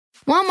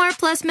Walmart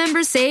Plus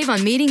members save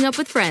on meeting up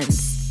with friends.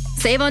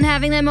 Save on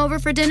having them over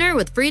for dinner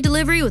with free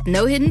delivery with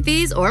no hidden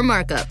fees or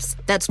markups.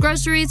 That's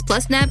groceries,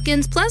 plus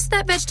napkins, plus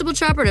that vegetable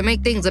chopper to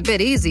make things a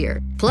bit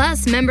easier.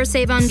 Plus, members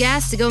save on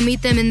gas to go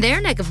meet them in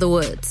their neck of the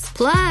woods.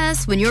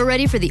 Plus, when you're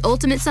ready for the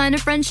ultimate sign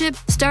of friendship,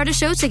 start a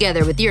show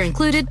together with your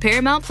included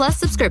Paramount Plus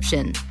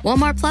subscription.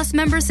 Walmart Plus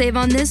members save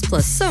on this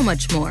plus so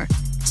much more.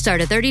 Start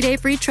a 30-day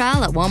free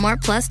trial at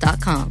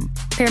walmartplus.com.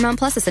 Paramount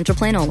Plus Essential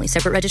Plan only.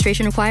 Separate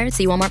registration required.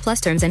 See Walmart Plus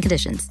terms and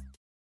conditions.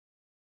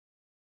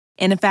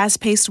 In a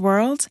fast-paced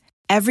world,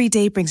 every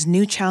day brings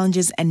new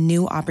challenges and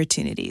new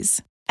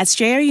opportunities. At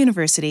Strayer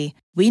University,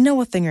 we know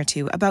a thing or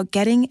two about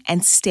getting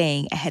and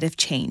staying ahead of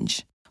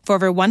change. For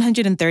over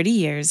 130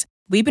 years,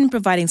 we've been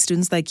providing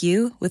students like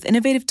you with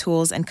innovative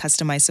tools and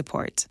customized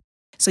support,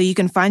 so you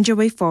can find your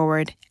way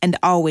forward and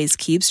always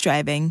keep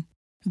striving.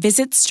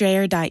 Visit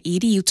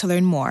strayer.edu to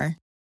learn more.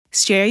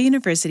 Strayer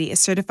University is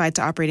certified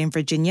to operate in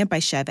Virginia by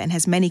Chev and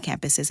has many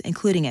campuses,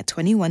 including at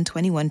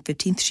 2121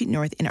 15th Street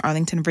North in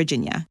Arlington,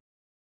 Virginia.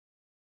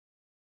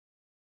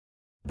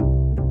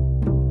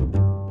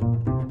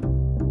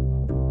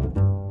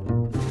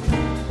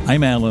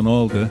 I'm Alan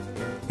Alda,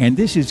 and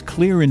this is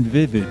Clear and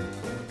Vivid,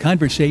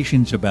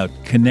 conversations about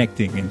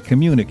connecting and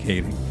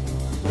communicating.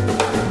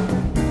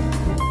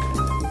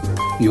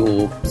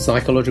 Your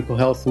psychological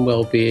health and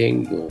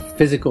well-being, your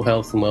physical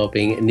health and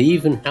well-being, and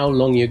even how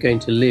long you're going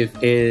to live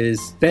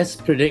is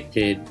best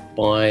predicted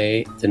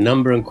by the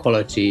number and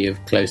quality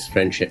of close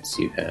friendships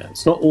you have.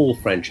 It's not all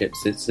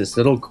friendships, it's this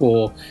little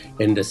core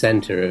in the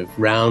center of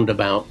round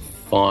about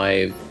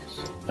 5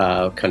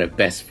 kind of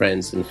best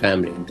friends and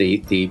family.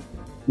 The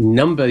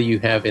number you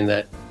have in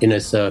that inner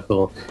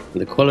circle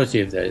and the quality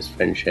of those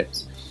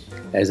friendships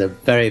is a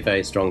very,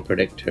 very strong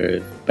predictor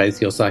of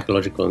both your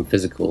psychological and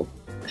physical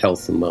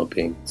health and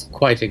well-being. It's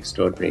quite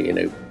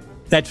extraordinary,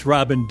 That's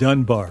Robin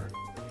Dunbar.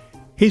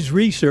 His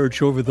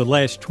research over the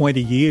last 20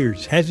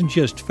 years hasn't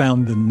just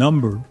found the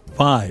number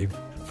 5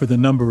 for the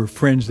number of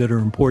friends that are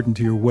important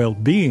to your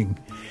well-being.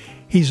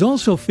 He's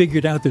also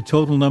figured out the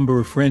total number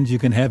of friends you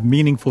can have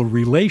meaningful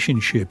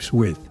relationships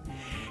with.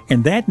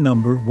 And that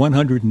number,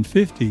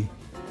 150,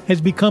 has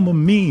become a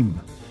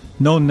meme,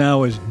 known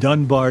now as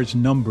Dunbar's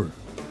number.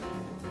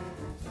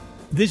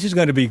 This is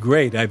going to be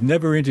great. I've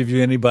never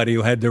interviewed anybody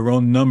who had their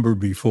own number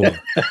before.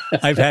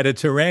 I've had a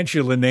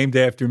tarantula named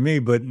after me,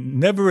 but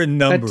never a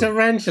number. A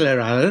tarantula,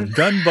 Alan.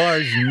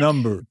 Dunbar's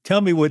number.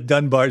 Tell me what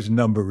Dunbar's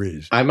number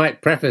is. I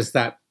might preface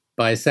that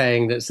by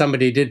saying that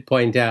somebody did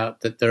point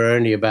out that there are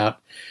only about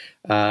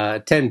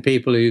 10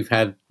 people who've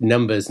had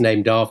numbers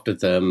named after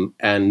them,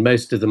 and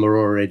most of them are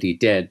already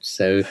dead.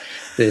 So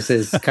this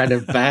is kind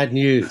of bad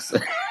news.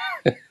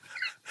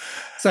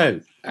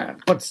 So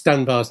what's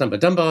Dunbar's number?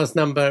 Dunbar's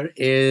number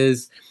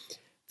is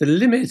the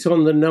limit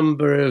on the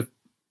number of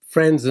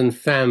friends and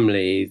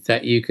family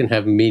that you can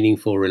have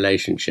meaningful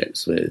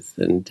relationships with.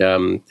 And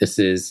this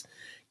is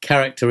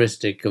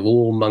characteristic of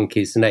all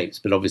monkeys and apes,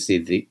 but obviously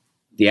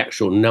the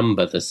actual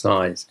number, the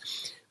size,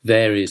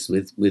 varies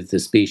with the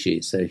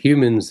species. So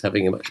humans,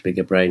 having a much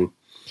bigger brain,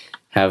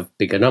 have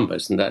bigger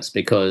numbers, and that's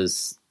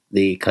because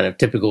the kind of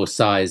typical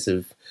size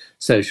of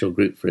social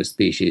group for a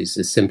species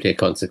is simply a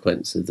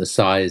consequence of the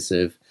size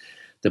of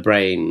the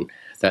brain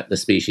that the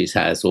species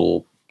has,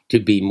 or to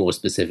be more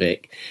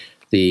specific,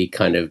 the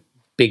kind of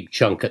big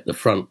chunk at the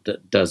front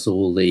that does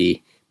all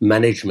the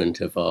management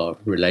of our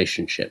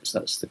relationships.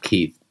 That's the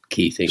key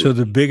thing. So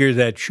the bigger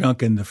that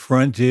chunk in the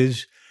front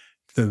is,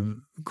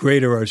 the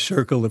greater our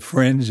circle of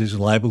friends is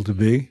liable to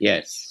be?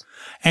 Yes.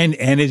 And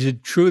is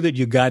it true that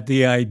you got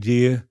the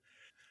idea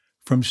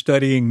from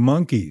studying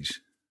monkeys?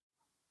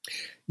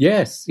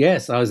 Yes.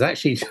 I was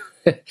actually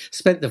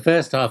spent the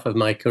first half of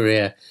my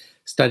career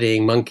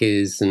studying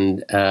monkeys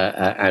and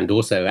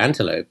also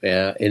antelope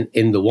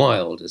in the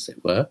wild, as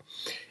it were,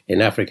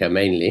 in Africa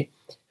mainly.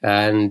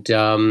 And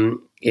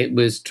it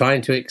was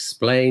trying to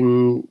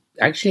explain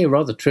actually a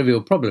rather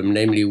trivial problem,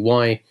 namely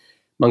why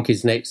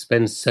monkeys and apes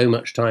spend so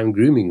much time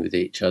grooming with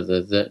each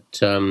other,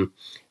 that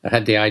I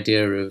had the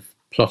idea of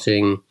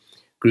plotting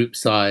group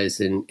size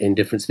in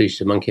different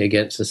species of monkey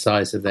against the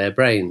size of their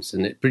brains.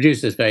 And it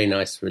produced this very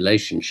nice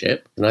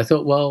relationship. And I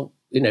thought, well,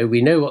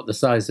 we know what the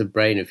size of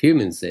brain of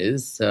humans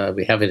is.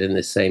 We have it in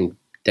this same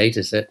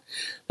data set.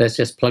 Let's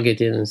just plug it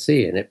in and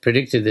see. And it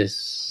predicted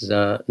this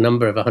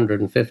number of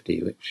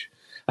 150, which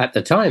at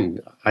the time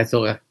I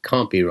thought that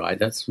can't be right.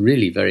 That's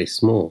really very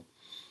small.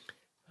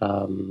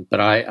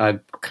 But I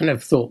kind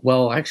of thought,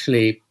 well,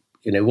 actually,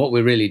 what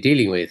we're really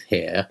dealing with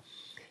here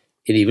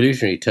in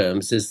evolutionary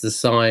terms is the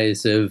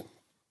size of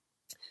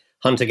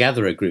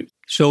hunter-gatherer groups.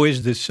 So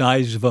is the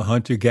size of a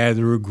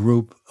hunter-gatherer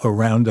group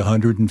around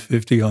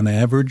 150 on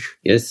average?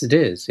 Yes, it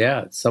is.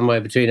 Yeah, it's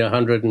somewhere between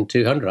 100 and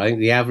 200. I think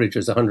the average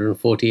was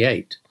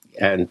 148.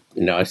 And,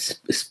 I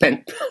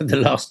spent the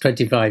last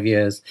 25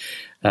 years,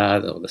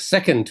 or the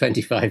second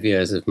 25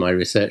 years of my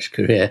research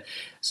career,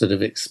 sort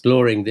of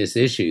exploring this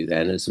issue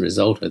then as a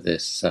result of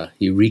this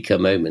eureka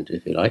moment,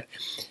 if you like.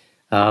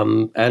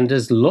 And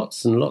there's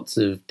lots and lots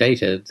of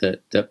data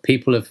that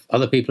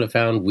other people have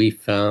found, we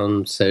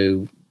found.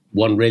 So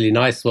one really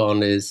nice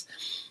one is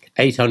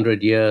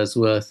 800 years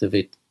worth of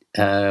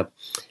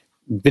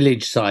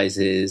village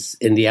sizes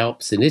in the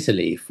Alps in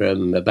Italy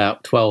from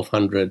about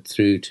 1200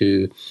 through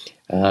to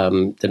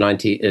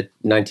the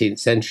 19th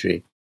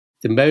century.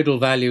 The modal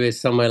value is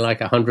somewhere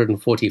like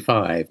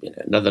 145.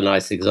 Another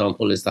nice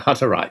example is the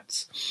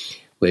Hutterites,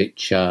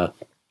 which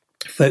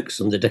folks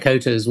from the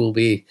Dakotas will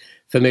be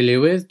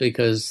familiar with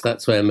because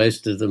that's where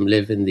most of them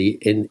live in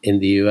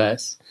the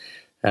US.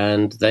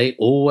 And they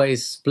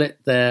always split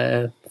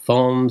their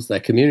farms, their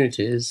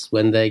communities,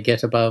 when they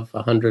get above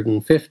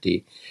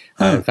 150.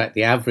 In fact,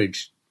 the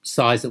average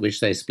size at which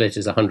they split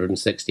is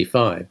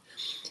 165.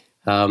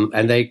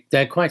 And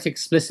they're quite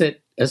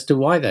explicit as to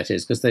why that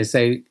is, because they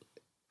say,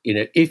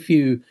 if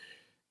you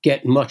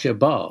get much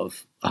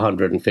above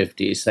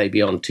 150, say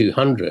beyond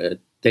 200,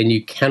 then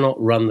you cannot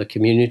run the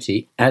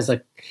community as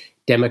a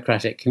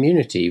democratic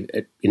community,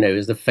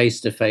 as the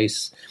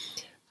face-to-face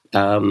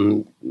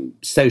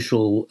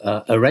social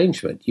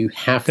arrangement. You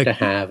have to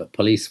have a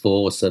police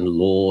force and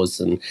laws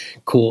and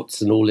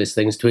courts and all these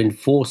things to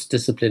enforce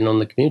discipline on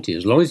the community.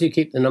 As long as you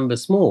keep the number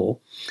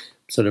small,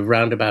 sort of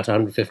round about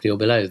 150 or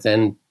below,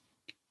 then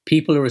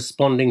people are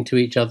responding to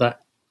each other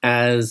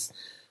as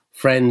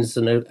friends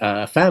and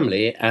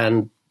family,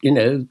 and,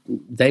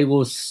 they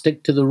will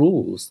stick to the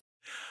rules.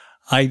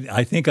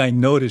 I think I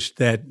noticed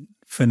that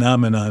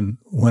phenomenon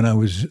when I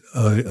was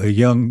a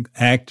young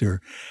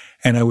actor,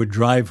 and I would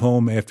drive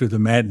home after the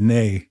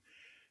matinee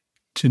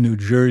to New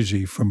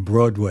Jersey from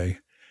Broadway,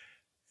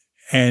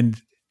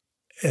 and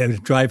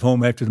drive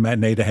home after the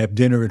matinee to have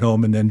dinner at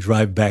home and then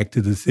drive back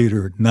to the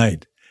theater at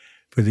night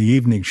for the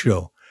evening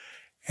show.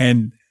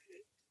 And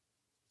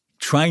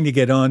trying to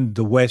get on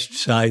the West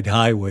Side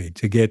Highway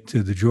to get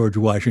to the George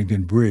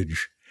Washington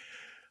Bridge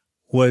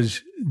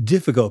was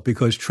difficult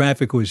because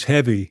traffic was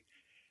heavy,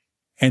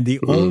 and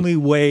the only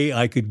way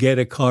I could get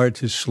a car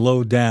to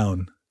slow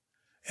down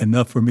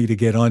enough for me to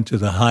get onto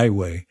the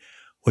highway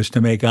was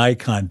to make eye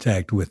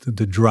contact with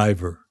the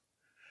driver.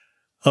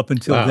 Up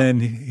until then,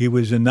 he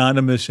was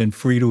anonymous and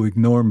free to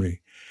ignore me.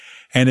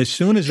 And as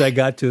soon as I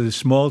got to the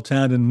small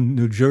town in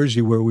New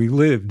Jersey where we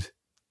lived,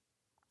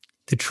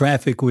 the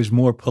traffic was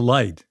more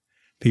polite.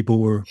 People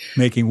were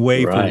making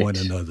way for one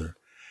another.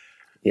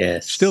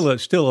 Yes. Still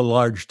a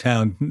large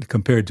town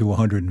compared to a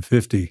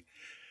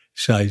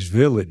 150-sized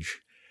village.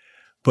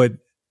 But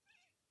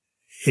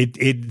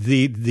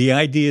the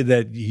idea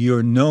that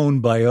you're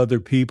known by other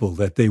people,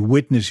 that they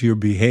witness your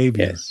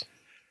behavior,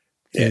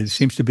 it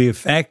seems to be a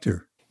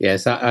factor.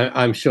 Yes,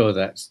 I'm sure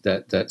that's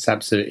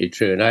absolutely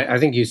true. And I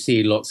think you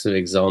see lots of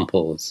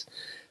examples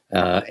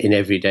in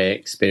everyday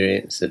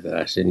experience of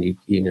that. And,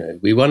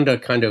 we wonder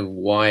kind of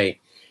why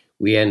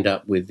we end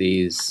up with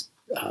these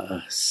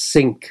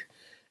sink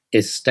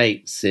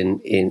estates in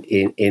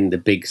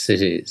the big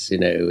cities,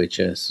 which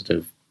are sort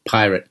of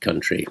pirate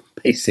country,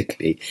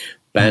 basically,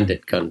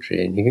 bandit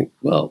country. And you think,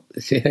 well,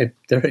 there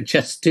are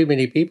just too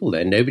many people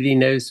there. Nobody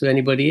knows who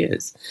anybody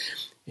is.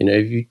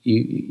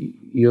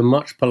 You're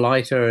much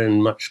politer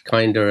and much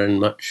kinder and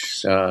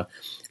much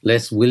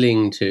less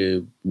willing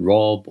to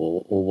rob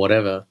or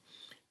whatever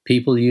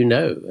people you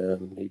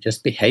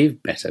just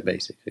behave better,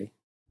 basically.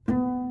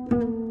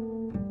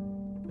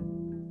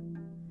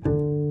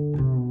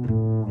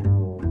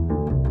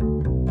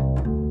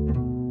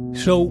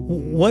 So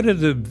what are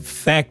the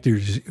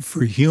factors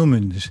for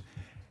humans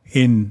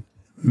in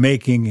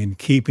making and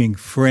keeping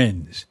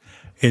friends?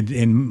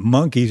 In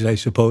monkeys, I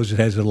suppose it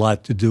has a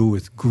lot to do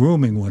with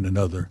grooming one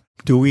another.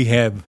 Do we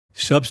have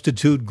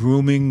substitute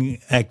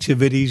grooming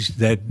activities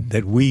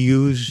that we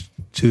use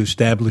to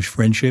establish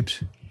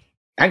friendships?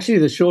 Actually,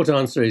 the short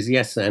answer is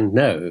yes and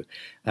no.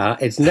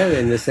 It's no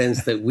in the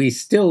sense that we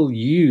still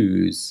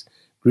use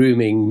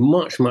grooming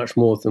much, much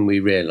more than we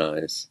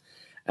realize.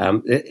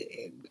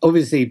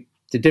 Obviously,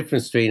 the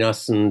difference between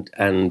us and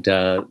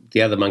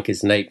the other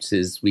monkeys and apes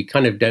is we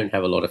kind of don't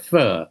have a lot of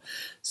fur.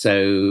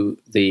 So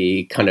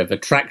the kind of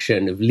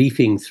attraction of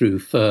leafing through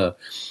fur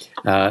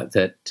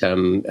that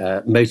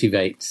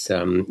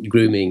motivates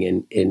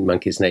grooming in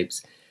monkeys and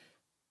apes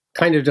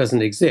kind of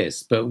doesn't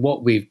exist. But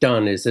what we've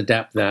done is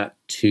adapt that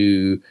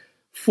to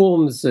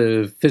forms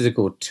of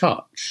physical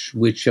touch,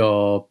 which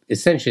are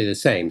essentially the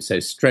same. So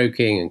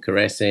stroking and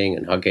caressing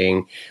and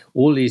hugging,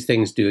 all these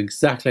things do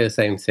exactly the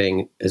same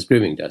thing as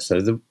grooming does.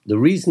 So the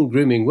reason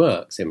grooming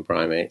works in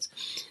primates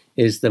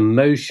is the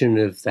motion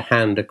of the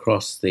hand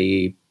across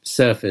the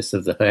surface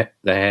of the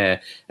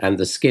hair and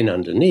the skin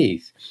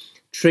underneath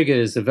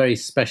triggers a very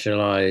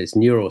specialized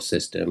neural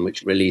system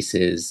which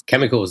releases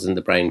chemicals in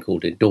the brain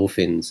called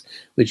endorphins,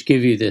 which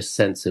give you this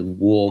sense of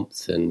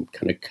warmth and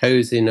kind of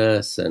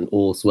coziness and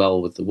all's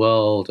well with the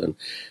world and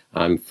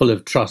I'm full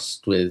of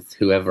trust with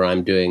whoever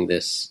I'm doing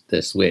this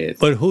with.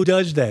 But who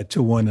does that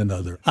to one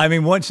another? I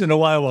mean, once in a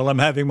while I'm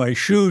having my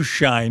shoes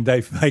shined,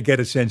 I get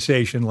a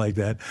sensation like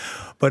that.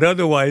 But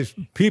otherwise,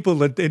 people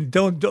that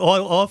don't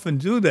often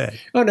do that.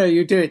 Oh, no,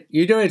 you do it.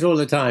 You do it all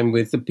the time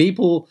with the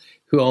people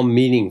who are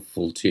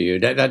meaningful to you.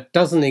 That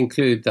doesn't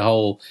include the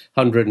whole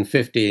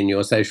 150 in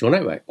your social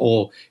network,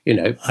 or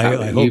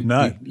I hope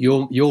not.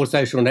 Your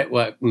social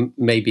network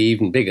may be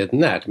even bigger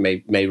than that.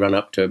 May run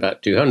up to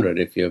about 200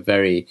 if you're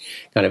very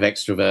kind of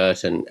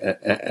extrovert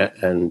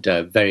and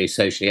very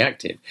socially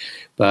active.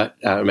 But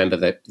remember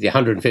that the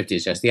 150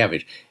 is just the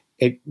average.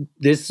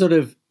 This sort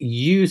of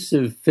use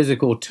of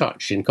physical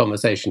touch in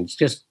conversations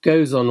just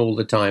goes on all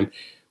the time,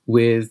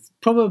 with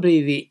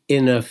probably the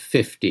inner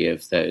 50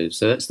 of those.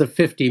 So that's the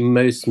 50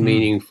 most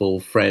meaningful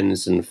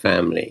friends and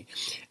family.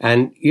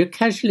 And you're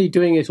casually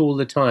doing it all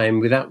the time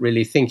without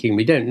really thinking.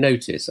 We don't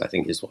notice, I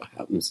think, is what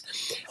happens.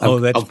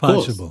 That's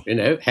possible.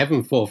 Course,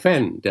 heaven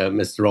forfend,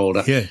 Mr.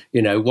 Alder.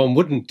 Yeah. One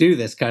wouldn't do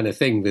this kind of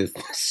thing with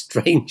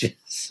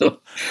strangers.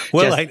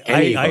 Well,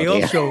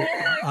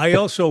 I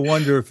also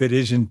wonder if it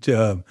isn't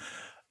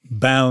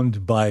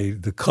bound by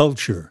the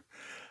culture,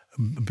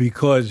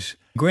 because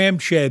Graham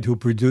Chedd, who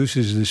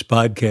produces this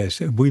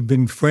podcast, we've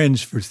been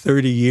friends for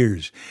 30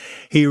 years.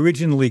 He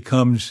originally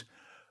comes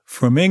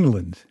from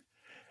England.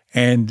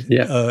 And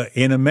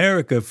in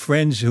America,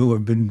 friends who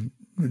have been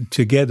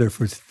together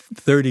for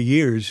 30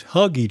 years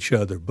hug each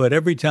other. But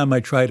every time I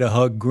try to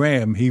hug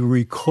Graham, he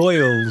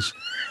recoils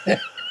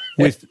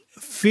with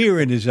fear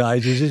in his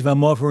eyes, as if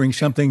I'm offering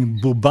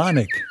something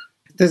bubonic.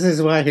 This is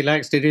why he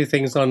likes to do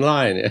things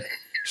online.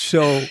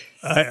 So,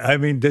 I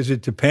mean, does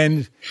it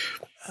depend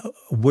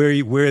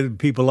where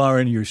people are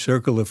in your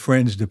circle of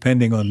friends,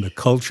 depending on the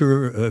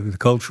culture, the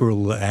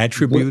cultural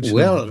attributes?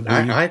 Well,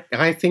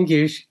 I think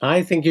you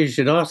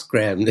should ask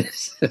Graham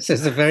this. This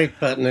is a very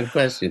pertinent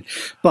question.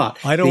 But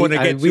I don't want to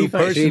get too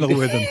personal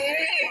with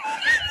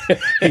him.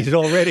 He's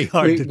already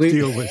hard to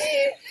deal with.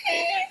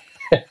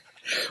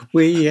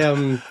 We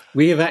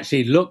have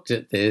actually looked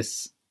at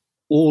this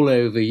all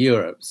over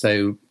Europe.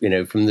 So,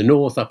 from the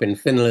north up in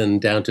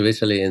Finland down to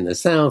Italy in the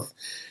south,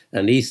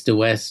 and east to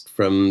west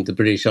from the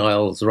British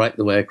Isles right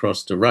the way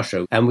across to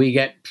Russia. And we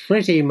get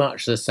pretty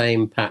much the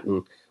same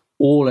pattern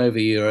all over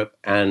Europe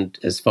and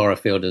as far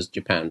afield as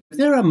Japan.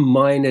 There are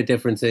minor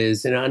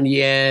differences, and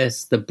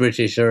yes, the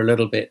British are a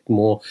little bit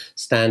more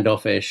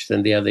standoffish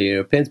than the other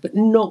Europeans, but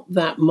not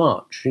that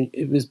much.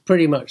 It was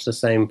pretty much the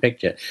same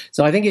picture.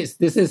 So I think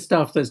this is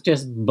stuff that's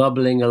just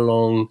bubbling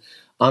along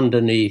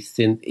underneath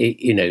in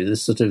the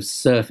sort of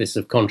surface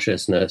of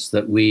consciousness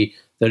that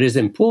is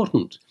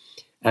important.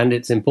 And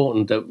it's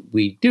important that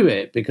we do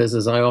it because,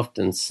 as I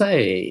often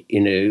say,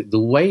 the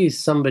way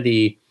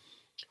somebody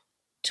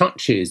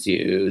touches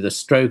you, the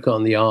stroke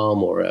on the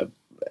arm or an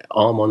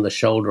arm on the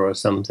shoulder or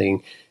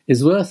something,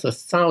 is worth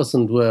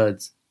 1,000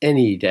 words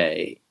any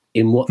day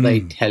in what they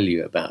tell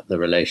you about the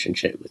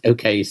relationship.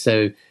 Okay,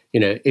 so,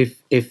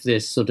 if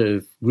this sort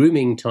of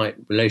grooming type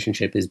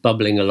relationship is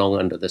bubbling along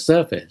under the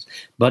surface,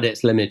 but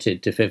it's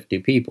limited to 50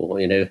 people,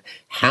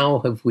 how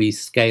have we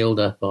scaled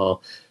up our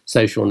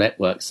social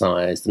network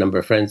size, the number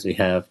of friends we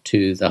have,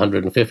 to the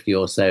 150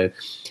 or so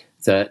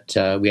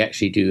that we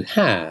actually do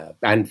have?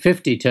 And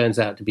 50 turns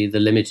out to be the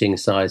limiting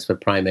size for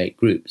primate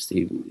groups.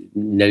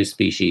 No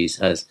species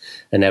has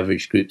an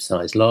average group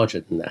size larger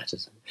than that.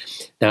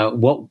 Now,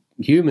 what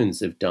humans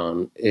have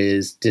done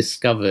is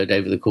discovered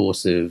over the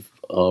course of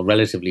our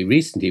relatively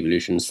recent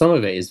evolution, some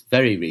of it is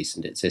very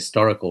recent, it's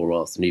historical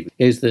rather than even,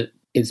 is that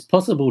it's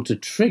possible to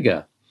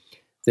trigger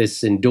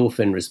this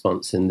endorphin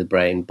response in the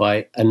brain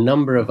by a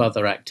number of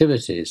other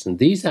activities. And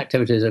these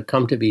activities have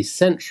come to be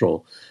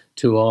central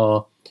to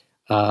our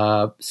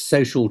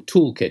social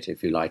toolkit,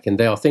 if you like. And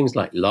they are things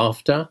like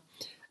laughter,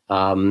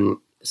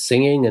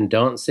 singing and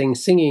dancing,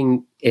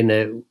 singing in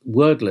a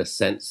wordless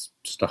sense,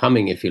 just a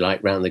humming, if you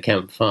like, round the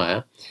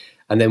campfire.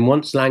 And then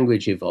once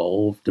language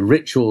evolved, the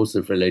rituals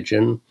of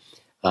religion,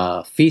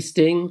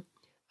 feasting,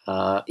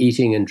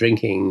 eating and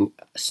drinking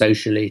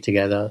socially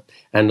together,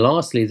 and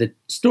lastly, the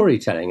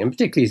storytelling, and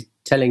particularly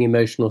telling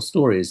emotional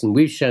stories. And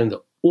we've shown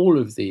that all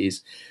of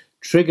these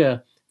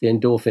trigger the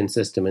endorphin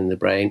system in the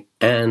brain,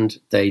 and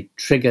they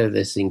trigger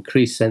this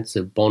increased sense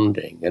of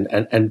bonding.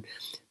 And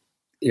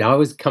I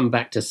always come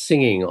back to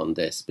singing on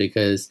this,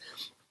 because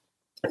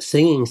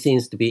singing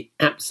seems to be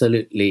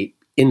absolutely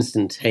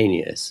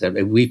instantaneous. I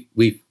mean,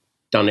 we've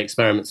done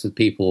experiments with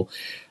people.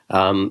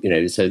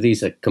 So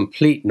these are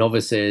complete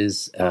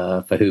novices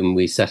for whom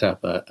we set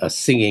up a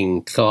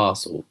singing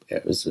class, or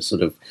it was a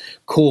sort of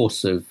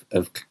course of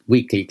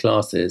weekly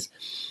classes.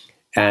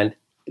 And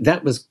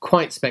that was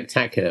quite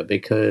spectacular,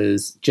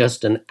 because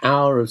just an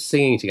hour of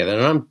singing together,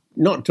 and I'm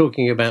not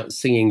talking about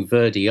singing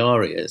Verdi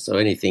arias or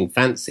anything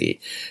fancy.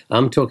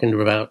 I'm talking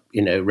about,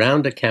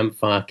 round a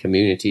campfire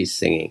community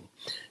singing,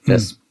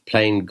 just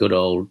plain good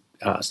old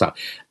stuff.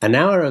 An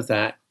hour of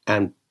that,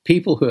 and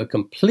people who are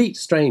complete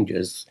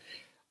strangers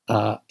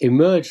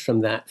emerge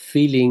from that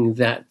feeling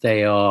that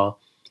they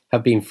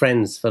have been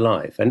friends for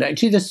life. And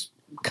actually this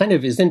kind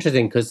of is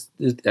interesting because,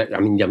 I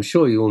mean, I'm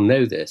sure you all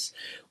know this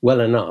well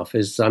enough,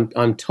 is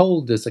I'm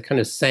told there's a kind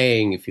of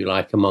saying, if you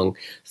like, among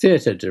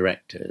theatre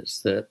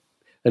directors that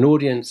an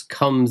audience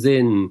comes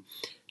in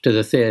to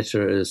the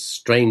theatre as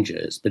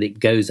strangers, but it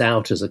goes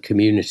out as a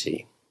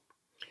community.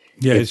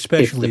 Yeah,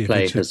 especially if the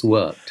play has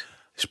worked.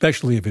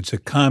 Especially if it's a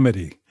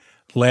comedy,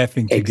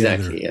 laughing together.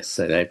 Exactly, yes.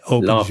 So they're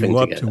opens laughing you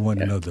up together. to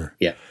one another.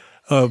 Yeah.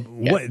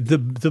 What the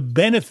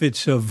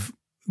benefits of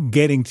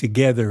getting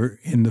together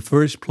in the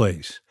first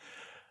place,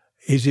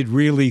 is it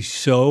really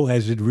so?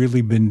 Has it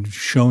really been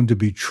shown to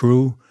be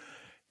true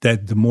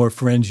that the more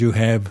friends you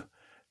have,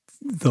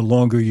 the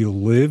longer you'll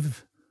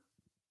live?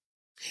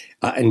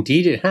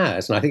 Indeed it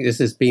has. And I think this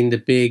has been the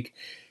big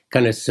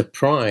kind of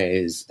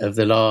surprise of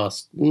the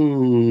last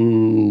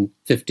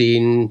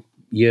 15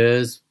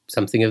 years,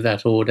 something of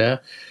that order,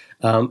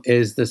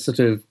 is the sort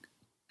of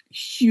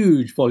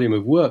huge volume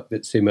of work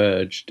that's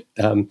emerged,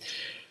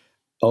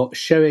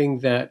 showing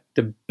that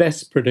the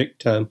best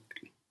predictor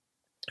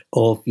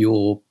of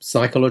your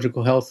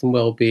psychological health and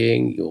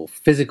well-being, your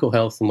physical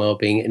health and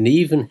well-being, and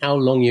even how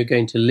long you're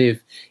going to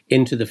live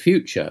into the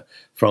future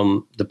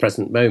from the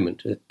present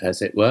moment,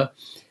 as it were,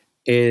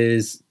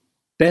 is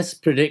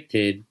best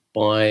predicted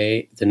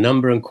by the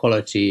number and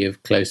quality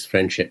of close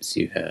friendships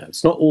you have.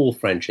 It's not all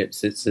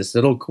friendships. It's this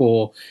little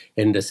core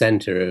in the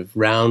center of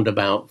round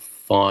about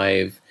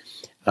 5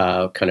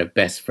 kind of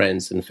best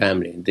friends and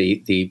family.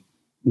 The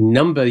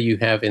number you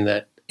have in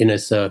that inner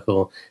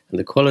circle and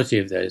the quality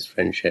of those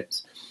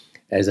friendships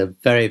is a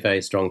very,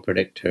 very strong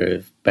predictor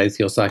of both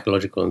your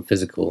psychological and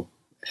physical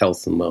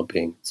health and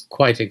well-being. It's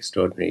quite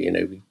extraordinary. You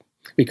know,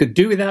 we could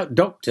do without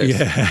doctors.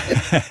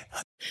 Yeah.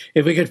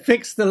 If we could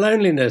fix the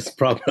loneliness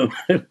problem,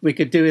 we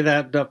could do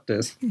without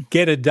doctors.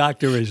 Get a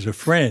doctor as a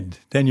friend,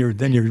 then you're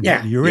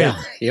in.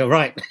 You're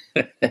right.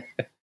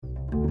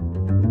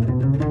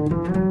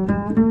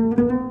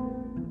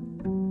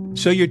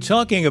 So you're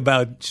talking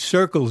about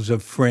circles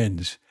of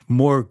friends,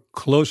 more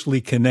closely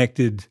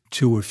connected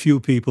to a few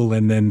people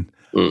and then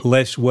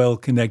less well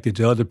connected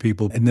to other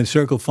people. And the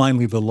circle,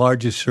 finally, the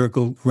largest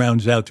circle,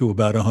 rounds out to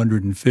about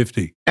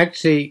 150.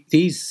 Actually,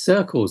 these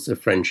circles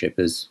of friendship,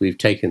 as we've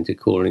taken to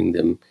calling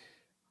them,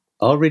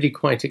 are really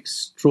quite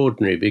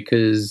extraordinary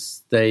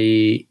because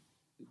they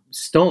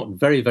start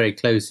very, very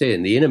close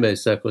in. The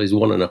innermost circle is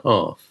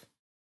 1.5.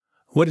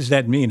 What does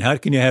that mean? How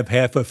can you have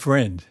half a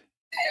friend?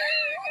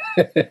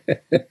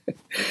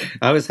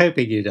 I was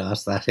hoping you'd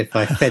ask that if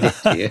I fed it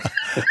to you.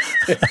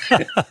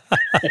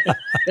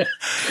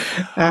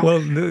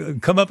 Well,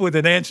 come up with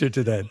an answer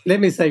to that. Let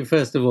me say,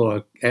 first of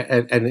all,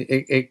 and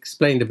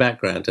explain the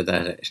background to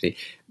that, actually.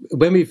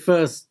 When we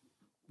first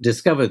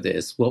discovered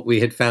this, what we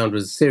had found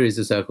was a series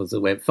of circles that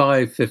went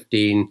 5,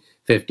 15,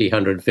 50,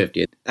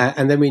 150.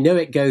 And then we know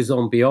it goes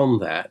on beyond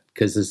that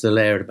because there's a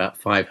layer at about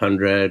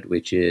 500,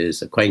 which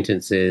is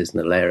acquaintances, and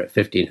a layer at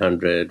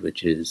 1,500,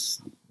 which is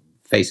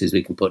faces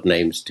we can put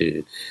names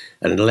to.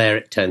 And a layer,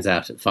 it turns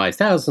out, at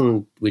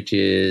 5,000, which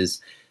is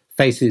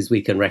faces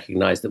we can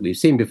recognize that we've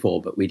seen before,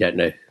 but we don't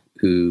know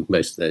who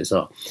most of those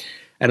are.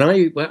 And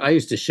I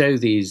used to show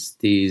these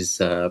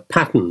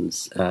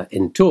patterns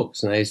in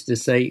talks, and I used to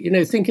say,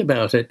 think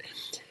about it.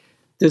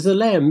 There's a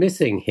layer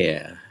missing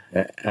here.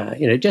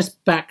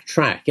 Just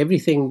backtrack.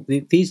 Everything,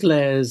 these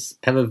layers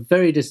have a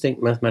very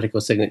distinct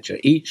mathematical signature.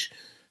 Each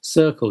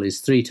circle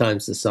is 3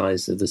 times the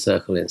size of the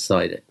circle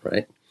inside it,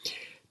 right?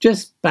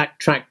 Just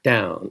backtrack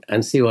down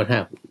and see what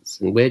happens.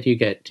 And where do you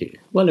get to?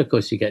 Well, of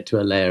course, you get to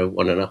a layer of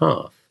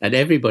 1.5. And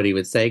everybody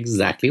would say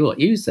exactly what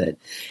you said.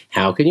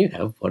 How can you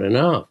have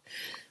 1.5?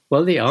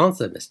 Well, the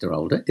answer, Mr.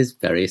 Alder, is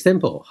very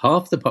simple.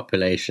 Half the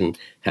population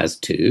has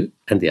 2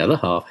 and the other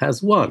half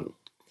has 1.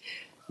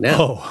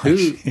 Now,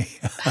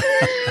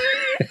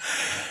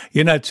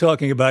 You're not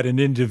talking about an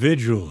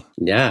individual.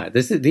 Yeah,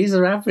 these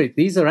are average.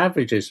 These are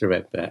averages,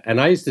 remember. And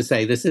I used to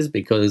say this is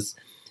because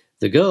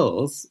the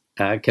girls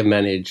can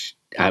manage,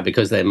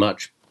 because they're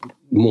much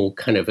more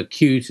kind of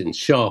acute and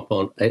sharp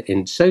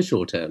in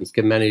social terms,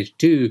 can manage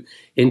 2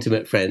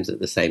 intimate friends at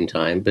the same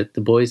time, but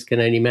the boys can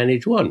only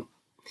manage 1.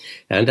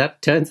 And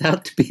that turns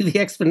out to be the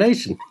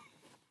explanation.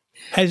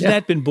 Has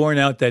that been borne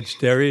out, that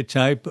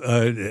stereotype,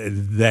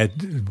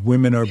 that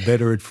women are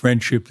better at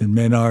friendship than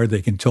men are?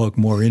 They can talk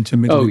more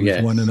intimately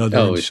with one another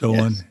and so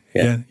on?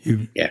 Yeah,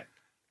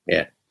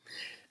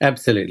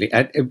 absolutely.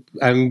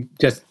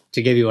 Just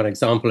to give you one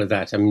example of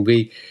that, I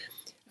mean,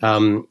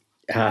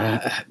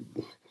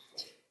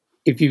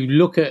 if you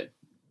look at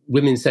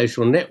women's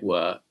social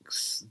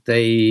networks,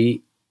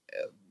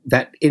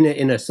 that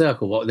in a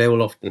circle, what they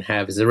will often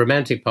have is a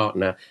romantic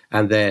partner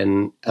and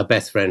then a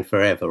best friend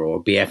forever,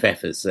 or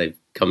BFF as they've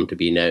come to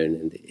be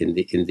known in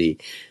the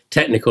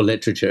technical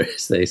literature,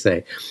 as they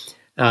say.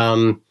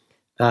 And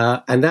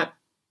that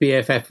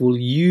BFF will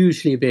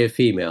usually be a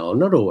female,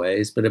 not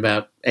always, but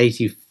about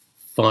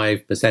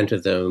 85%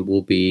 of them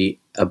will be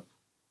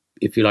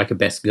if you like, a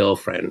best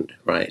girlfriend,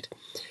 right?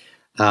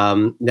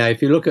 Now,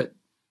 if you look at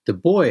the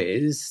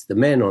boys, the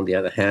men, on the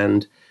other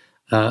hand,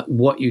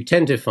 what you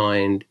tend to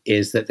find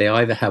is that they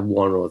either have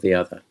one or the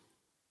other.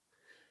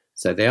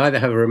 So they either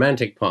have a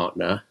romantic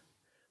partner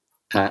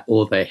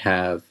or they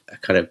have a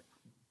kind of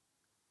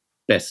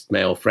best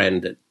male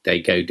friend that they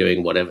go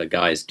doing whatever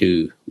guys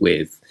do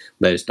with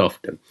most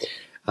often.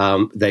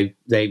 They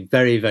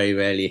very, very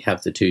rarely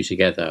have the two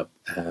together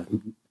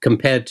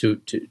compared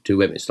to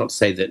women. It's not to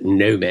say that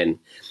no men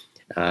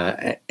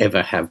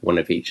ever have one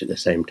of each at the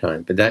same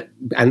time, but that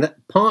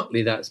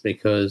partly that's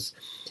because,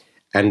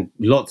 and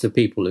lots of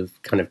people have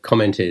kind of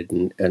commented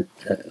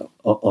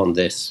on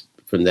this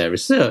from their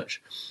research,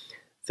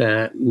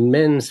 that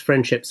men's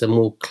friendships are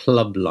more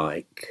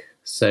club-like.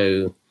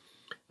 So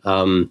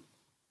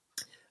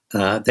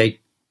they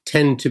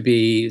tend to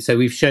be, so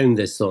we've shown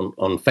this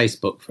on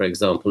Facebook, for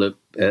example.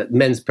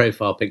 Men's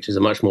profile pictures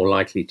are much more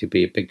likely to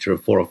be a picture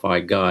of 4 or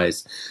 5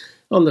 guys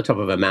on the top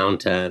of a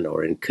mountain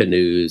or in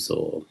canoes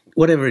or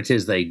whatever it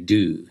is they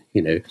do,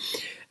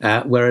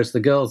 whereas the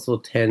girls will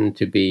tend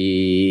to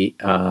be,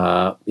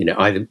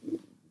 either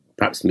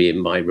perhaps me and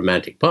my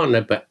romantic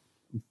partner, but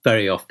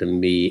very often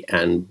me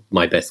and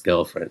my best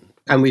girlfriend.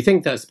 And we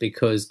think that's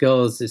because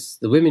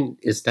the women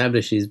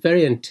establish these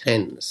very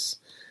intense,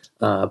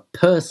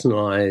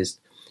 personalized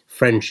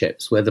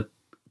friendships where the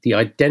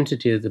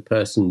identity of the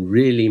person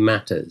really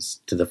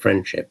matters to the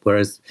friendship,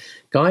 whereas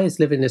guys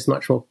live in this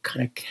much more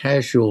kind of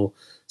casual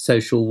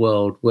social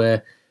world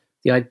where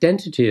the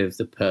identity of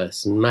the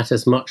person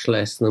matters much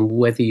less than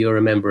whether you're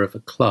a member of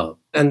a club.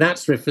 And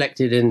that's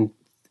reflected in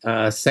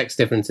sex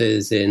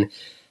differences in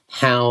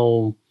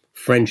how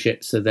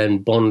friendships are then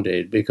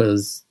bonded,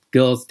 because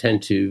girls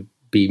tend to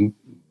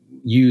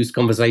use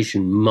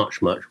conversation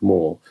much, much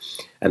more.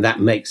 And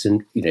that makes,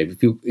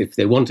 if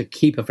they want to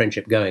keep a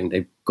friendship going,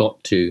 they've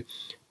got to,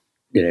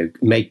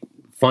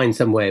 find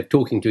some way of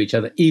talking to each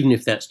other, even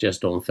if that's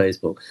just on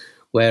Facebook.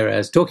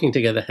 Whereas talking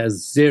together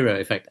has zero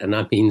effect, and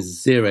I mean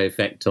zero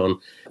effect on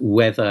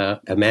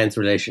whether a man's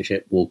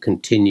relationship will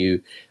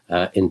continue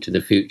into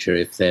the future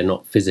if they're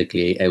not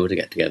physically able to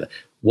get together.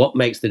 What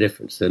makes the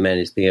difference to the men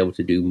is being able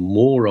to do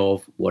more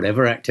of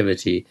whatever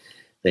activity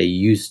they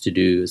used to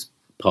do as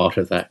part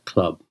of that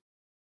club.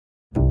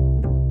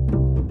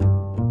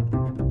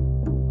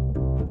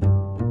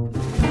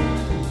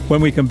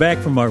 When we come back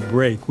from our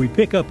break, we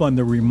pick up on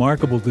the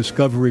remarkable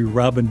discovery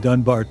Robin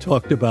Dunbar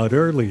talked about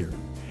earlier,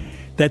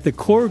 that the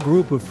core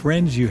group of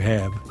friends you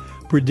have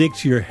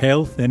predicts your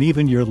health and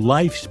even your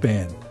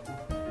lifespan.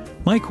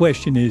 My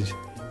question is,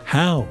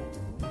 how?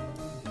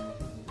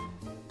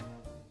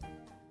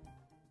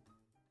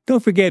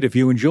 Don't forget, if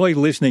you enjoy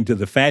listening to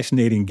the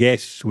fascinating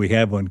guests we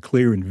have on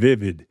Clear and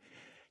Vivid,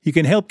 you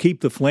can help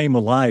keep the flame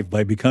alive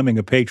by becoming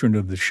a patron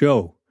of the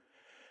show.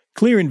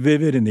 Clear and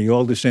Vivid and the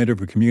Alda Center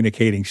for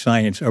Communicating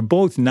Science are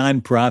both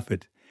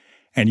nonprofit,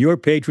 and your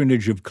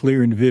patronage of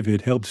Clear and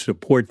Vivid helps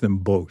support them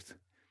both.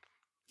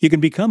 You can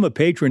become a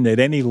patron at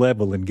any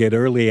level and get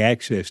early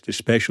access to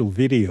special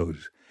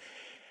videos.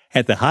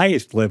 At the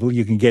highest level,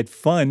 you can get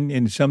fun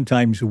and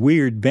sometimes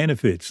weird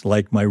benefits,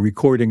 like my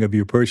recording of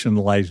your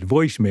personalized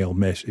voicemail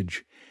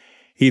message,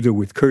 either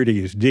with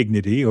courteous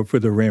dignity or, for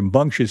the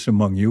rambunctious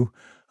among you,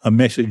 a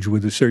message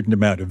with a certain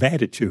amount of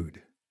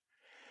attitude.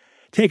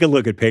 Take a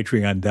look at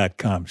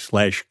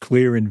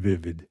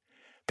patreon.com/clearandvivid,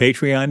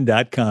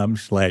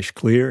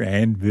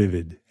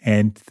 patreon.com/clearandvivid,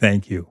 and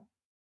thank you.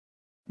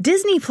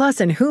 Disney Plus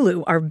and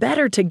Hulu are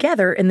better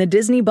together in the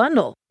Disney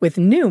Bundle with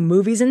new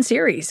movies and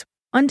series.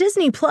 On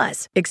Disney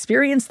Plus,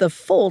 experience the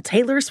full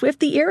Taylor Swift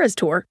The Eras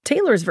Tour,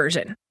 Taylor's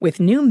version, with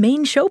new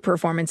main show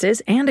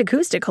performances and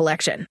acoustic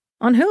collection.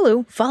 On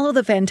Hulu, follow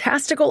the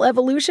fantastical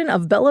evolution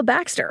of Bella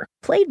Baxter,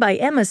 played by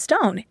Emma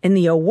Stone in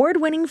the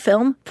award-winning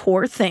film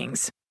Poor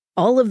Things.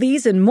 All of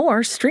these and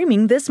more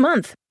streaming this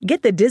month.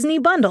 Get the Disney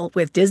Bundle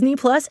with Disney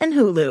Plus and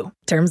Hulu.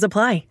 Terms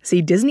apply.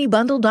 See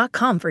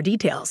DisneyBundle.com for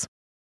details.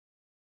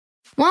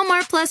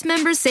 Walmart Plus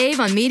members save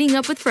on meeting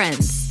up with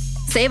friends.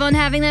 Save on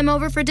having them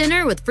over for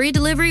dinner with free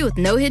delivery with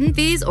no hidden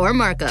fees or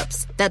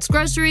markups. That's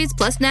groceries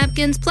plus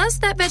napkins plus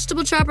that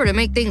vegetable chopper to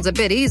make things a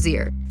bit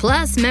easier.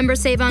 Plus, members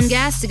save on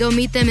gas to go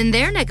meet them in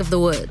their neck of the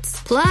woods.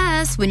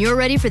 Plus, when you're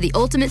ready for the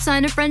ultimate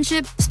sign of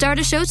friendship, start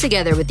a show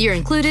together with your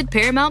included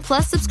Paramount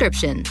Plus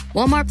subscription.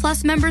 Walmart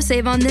Plus members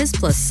save on this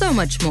plus so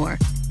much more.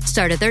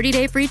 Start a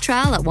 30-day free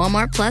trial at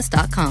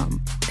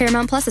walmartplus.com.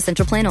 Paramount Plus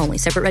Essential Plan only.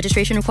 Separate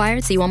registration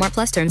required. See Walmart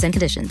Plus terms and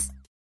conditions.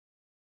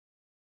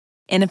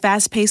 In a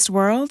fast-paced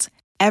world,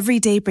 every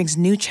day brings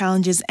new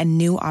challenges and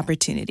new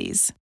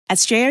opportunities. At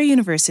Strayer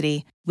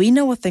University, we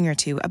know a thing or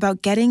two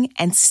about getting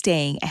and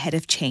staying ahead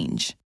of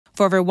change.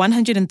 For over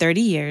 130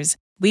 years,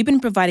 we've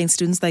been providing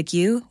students like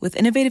you with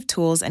innovative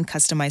tools and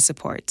customized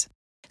support,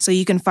 so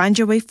you can find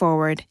your way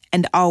forward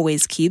and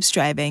always keep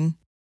striving.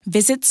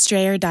 Visit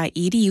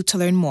strayer.edu to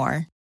learn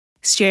more.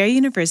 Strayer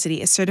University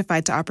is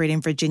certified to operate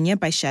in Virginia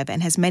by Chev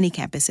and has many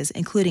campuses,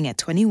 including at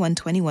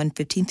 2121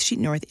 15th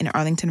Street North in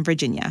Arlington,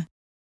 Virginia.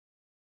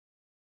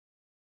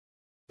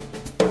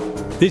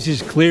 This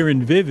is Clear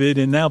and Vivid,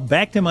 and now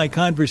back to my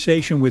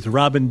conversation with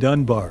Robin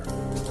Dunbar.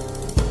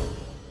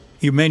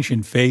 You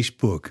mentioned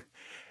Facebook.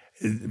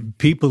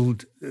 people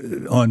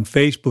on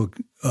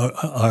Facebook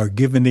are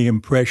given the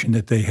impression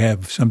that they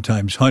have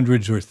sometimes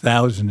hundreds or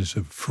thousands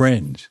of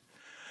friends.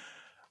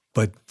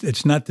 But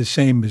it's not the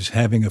same as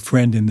having a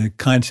friend in the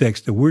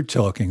context that we're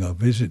talking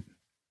of, is it?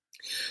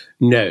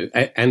 No,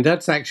 and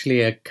that's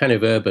actually a kind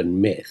of urban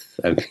myth.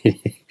 I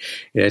mean,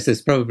 this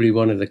is probably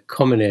one of the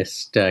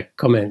commonest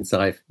comments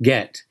I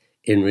get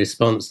in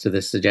response to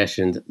the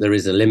suggestion that there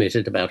is a limit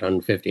at about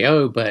 150.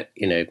 Oh, but,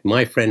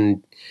 my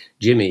friend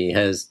Jimmy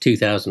has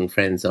 2,000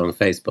 friends on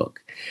Facebook.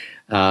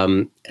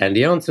 And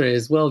the answer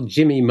is, well,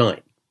 Jimmy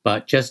might,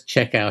 but just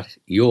check out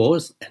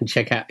yours and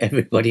check out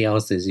everybody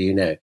else's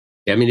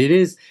I mean, it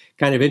is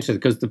kind of interesting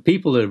because the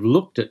people that have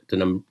looked at the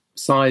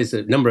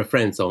number of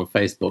friends on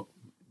Facebook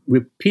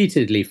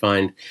repeatedly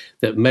find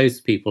that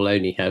most people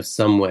only have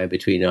somewhere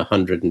between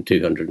 100 and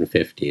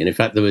 250. And in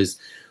fact, there was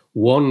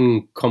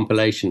one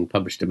compilation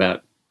published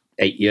about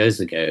 8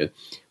 years ago,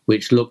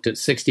 which looked at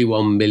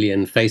 61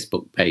 million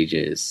Facebook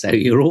pages. So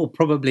you're all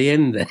probably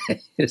in there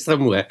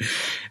somewhere.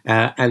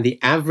 And the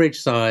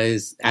average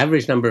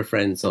number of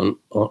friends on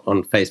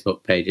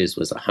Facebook pages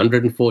was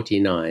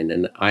 149.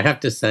 And I have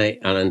to say,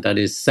 Alan, that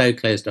is so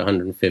close to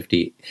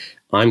 150.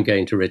 I'm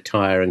going to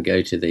retire and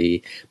go to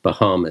the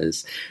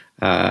Bahamas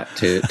on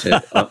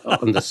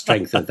the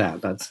strength of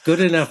that. That's good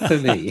enough for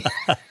me.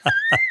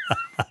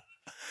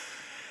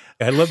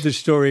 I love the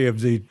story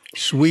of the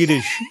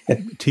Swedish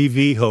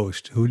TV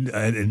host who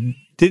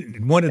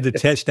wanted to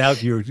test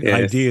out your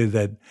idea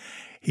that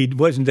he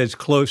wasn't as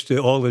close to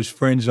all his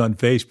friends on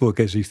Facebook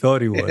as he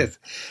thought he was.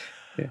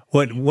 Yes.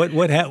 How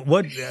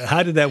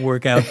did that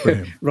work out for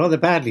him? Rather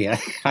badly,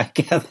 I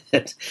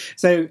gathered.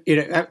 So,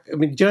 I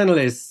mean,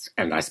 journalists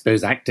and I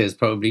suppose actors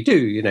probably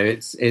do.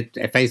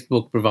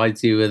 Facebook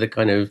provides you with a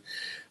kind of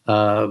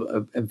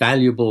a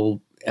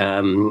valuable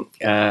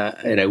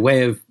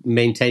way of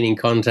maintaining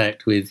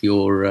contact with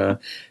your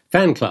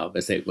fan club,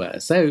 as it were.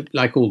 So,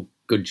 like all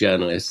good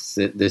journalists,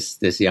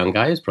 this young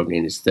guy was probably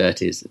in his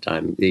 30s at the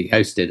time. He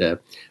hosted a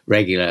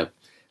regular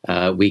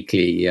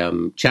weekly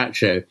chat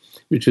show,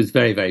 which was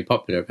very, very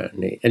popular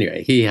apparently.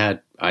 Anyway, he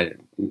had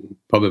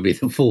probably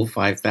the full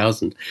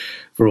 5,000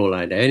 for all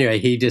I know. Anyway,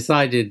 he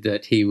decided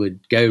that he would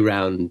go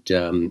round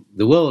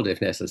the world,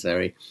 if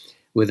necessary,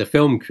 with a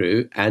film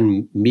crew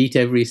and meet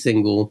every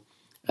single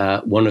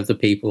one of the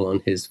people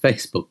on his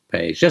Facebook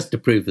page, just to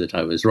prove that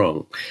I was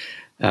wrong.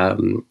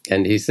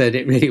 And he said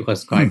it really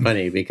was quite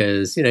funny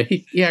because,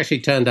 he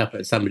actually turned up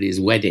at somebody's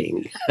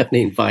wedding and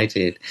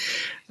invited,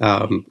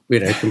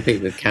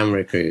 complete with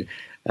camera crew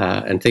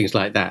and things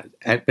like that.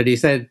 But he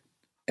said,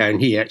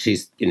 and he actually,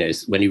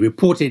 when he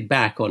reported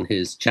back on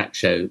his chat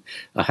show,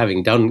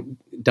 having done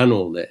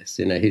all this,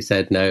 he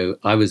said, no,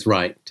 I was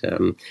right.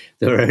 There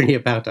were only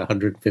about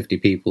 150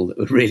 people that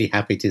were really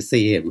happy to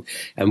see him.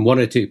 And one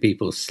or two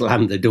people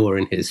slammed the door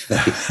in his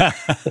face.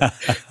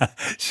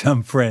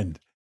 Some friend.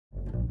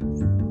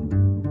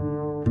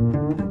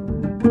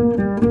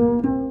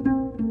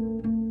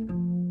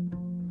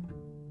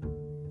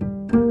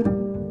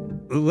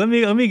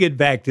 Let me get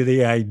back to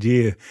the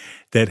idea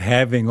that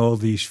having all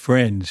these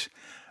friends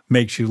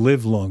makes you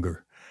live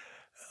longer.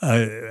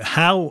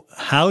 How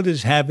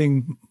does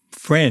having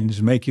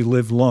friends make you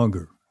live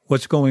longer?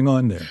 What's going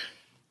on there?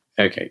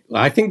 Okay,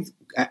 well, I think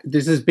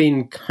this has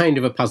been kind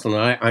of a puzzle,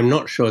 and I'm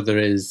not sure there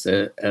is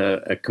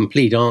a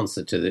complete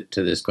answer to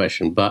this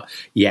question, but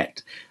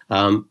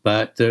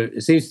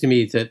it seems to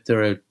me that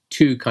there are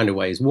two kind of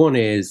ways. One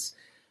is,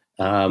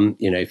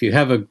 if you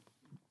have a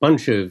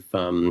bunch of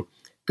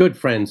good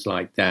friends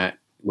like that,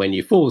 when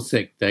you fall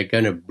sick, they're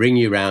going to bring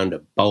you around a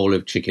bowl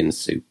of chicken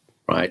soup,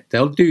 right?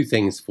 They'll do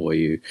things for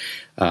you,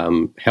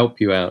 help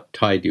you out,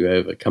 tide you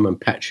over, come and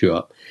patch you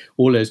up,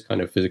 all those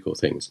kind of physical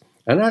things.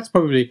 And that's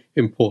probably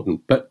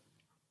important. But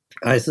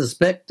I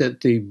suspect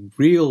that the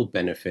real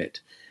benefit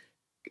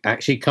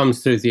actually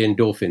comes through the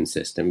endorphin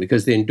system,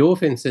 because the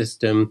endorphin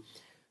system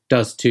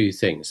does two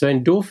things. So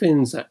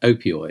endorphins are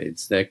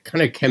opioids. They're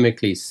kind of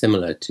chemically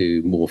similar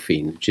to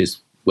morphine, which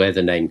is where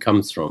the name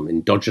comes from,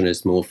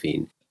 endogenous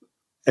morphine.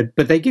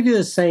 But they give you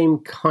the same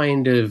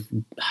kind of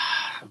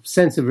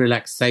sense of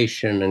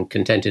relaxation and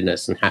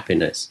contentedness and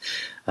happiness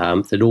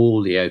that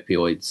all the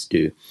opioids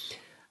do.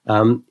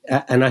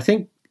 And I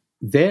think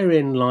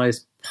therein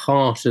lies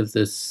part of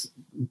this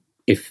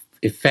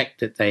effect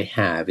that they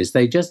have, is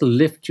they just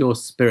lift your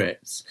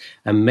spirits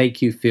and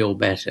make you feel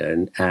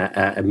better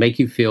and make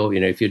you feel,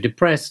 if you're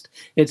depressed,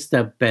 it's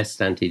the best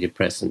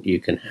antidepressant you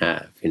can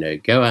have.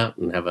 Go out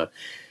and have a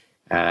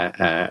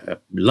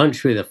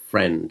lunch with a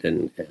friend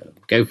and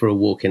go for a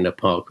walk in the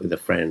park with a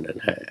friend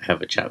and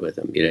have a chat with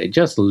them. It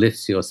just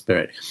lifts your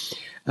spirit.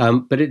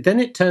 But then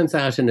it turns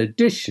out, in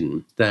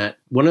addition, that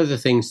one of the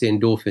things the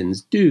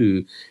endorphins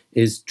do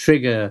is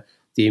trigger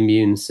the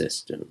immune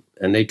system.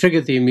 And they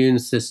trigger the immune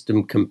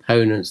system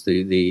components,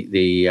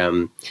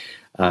 the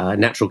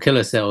natural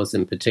killer cells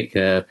in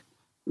particular,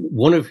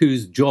 one of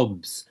whose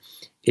jobs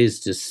is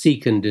to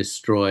seek and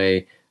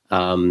destroy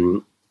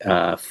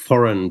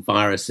foreign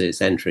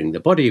viruses entering the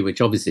body,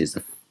 which obviously is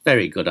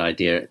very good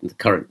idea in the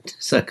current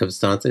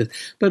circumstances,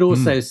 but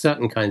also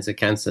certain kinds of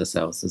cancer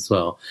cells as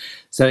well.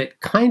 So it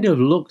kind of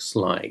looks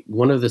like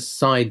one of the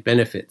side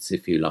benefits,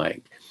 if you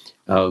like,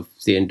 of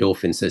the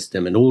endorphin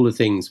system and all the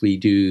things we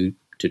do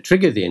to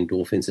trigger the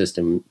endorphin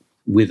system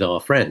with our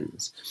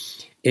friends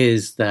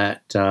is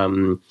that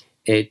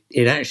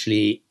it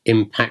actually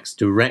impacts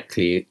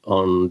directly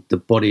on the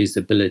body's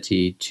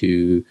ability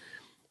to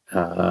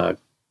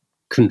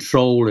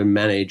control and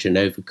manage and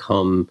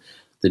overcome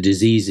the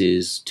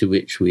diseases to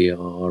which we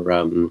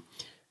are,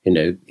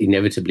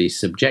 inevitably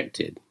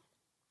subjected.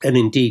 And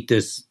indeed,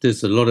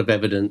 there's a lot of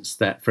evidence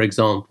that, for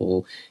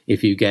example,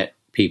 if you get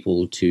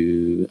people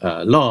to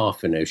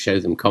laugh, show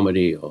them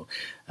comedy or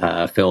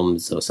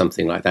films or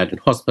something like that in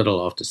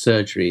hospital after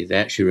surgery, they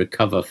actually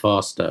recover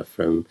faster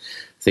from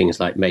things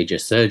like major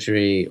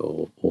surgery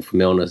or from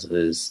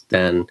illnesses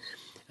than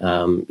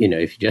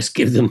if you just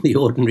give them the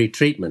ordinary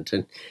treatment.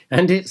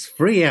 And it's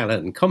free,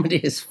 Alan. Comedy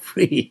is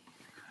free.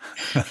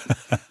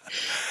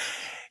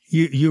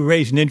 You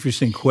raise an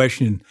interesting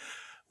question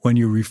when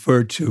you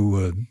refer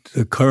to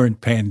the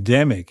current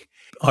pandemic.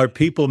 Are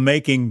people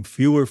making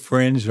fewer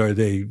friends? Are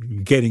they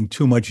getting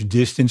too much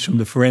distance from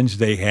the friends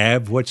they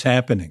have? What's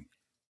happening?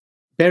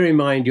 Bear in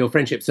mind, your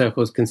friendship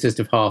circles consist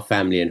of half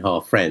family and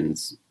half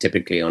friends,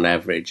 typically on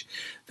average.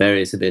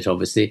 Varies a bit,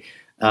 obviously.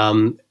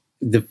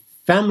 The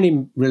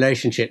family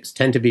relationships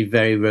tend to be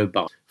very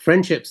robust.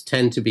 Friendships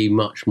tend to be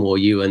much more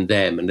you and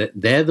them, and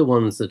they're the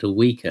ones that are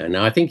weaker.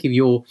 Now, I think if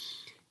your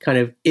kind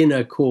of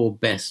inner core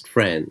best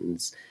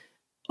friends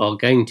are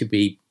going to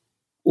be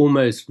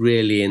almost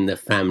really in the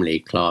family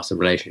class of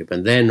relationship,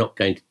 and they're not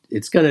going to,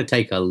 it's going to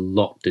take a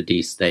lot to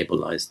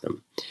destabilize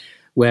them.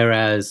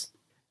 Whereas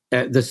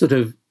the sort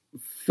of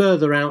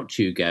further out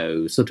you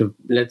go, sort of,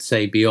 let's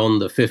say,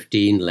 beyond the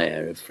 15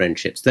 layer of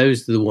friendships,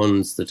 those are the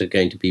ones that are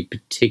going to be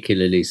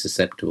particularly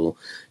susceptible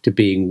to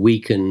being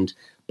weakened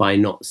by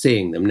not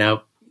seeing them.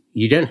 Now,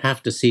 you don't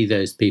have to see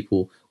those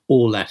people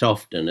all that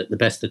often at the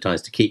best of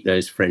times to keep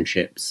those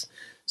friendships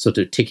sort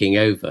of ticking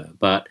over.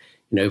 But,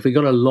 if we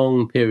got a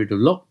long period of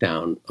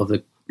lockdown of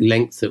the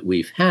length that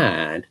we've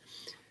had,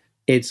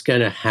 it's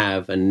going to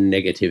have a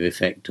negative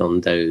effect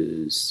on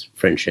those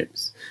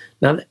friendships.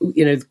 Now,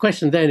 the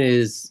question then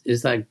is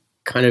that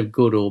kind of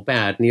good or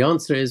bad? And the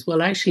answer is,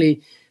 well,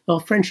 actually, our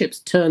friendships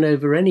turn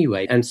over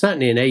anyway. And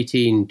certainly in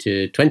 18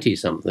 to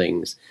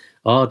 20-somethings,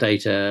 our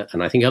data,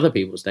 and I think other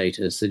people's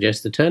data,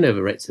 suggests the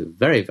turnover rates are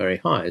very, very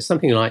high. It's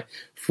something like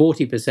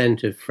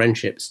 40% of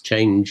friendships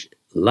change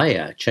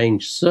layer,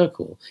 change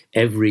circle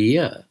every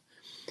year.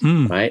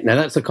 Right? Now,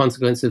 that's a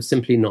consequence of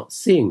simply not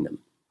seeing them.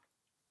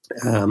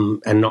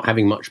 And not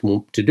having much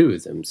more to do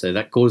with them, so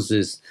that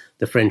causes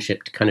the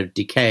friendship to kind of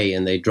decay,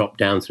 and they drop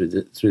down through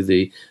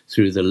the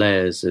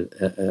layers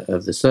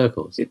of the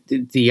circles.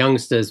 The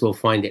youngsters will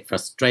find it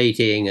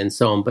frustrating and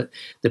so on, but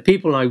the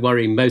people I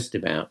worry most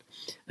about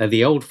are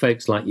the old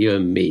folks like you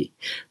and me,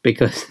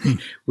 because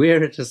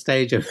we're at a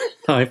stage of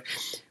life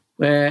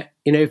where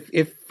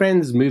if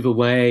friends move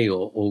away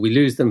or we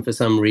lose them for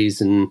some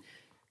reason,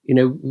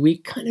 we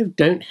kind of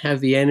don't have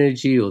the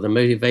energy or the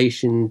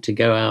motivation to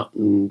go out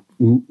and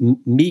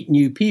meet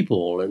new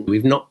people. And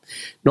we've not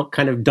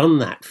kind of done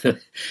that for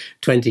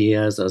 20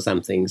 years or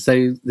something.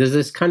 So there's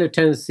this kind of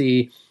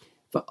tendency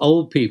for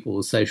old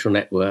people's social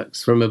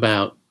networks from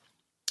about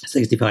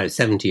 65,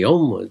 70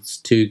 onwards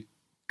to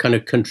kind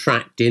of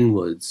contract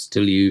inwards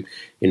till you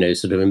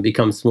sort of and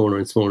become smaller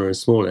and smaller and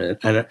smaller.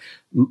 And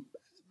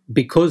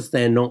because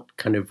they're not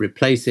kind of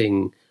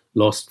replacing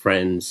lost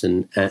friends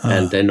and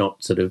they're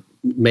not sort of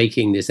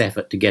making this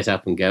effort to get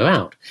up and go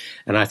out.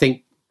 And I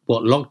think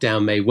what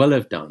lockdown may well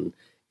have done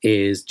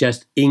is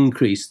just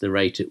increase the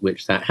rate at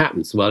which that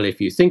happens. Well, if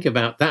you think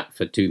about that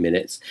for 2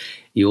 minutes,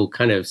 you'll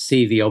kind of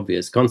see the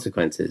obvious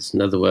consequences.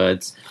 In other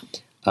words,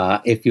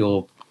 if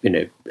you're,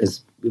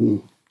 as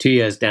 2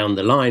 years down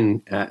the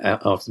line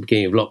after the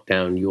beginning of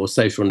lockdown, your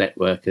social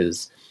network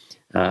is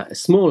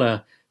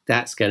smaller,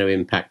 that's going to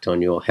impact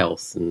on your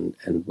health and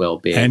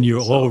well-being. And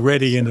you're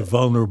already in a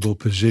vulnerable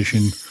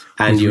position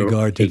with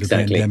regard to the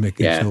pandemic.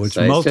 Yeah. So it's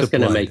just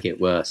going to make it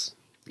worse.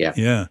 Yeah.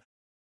 Yeah.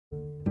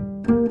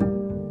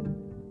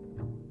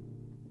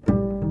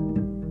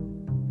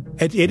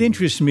 It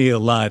interests me a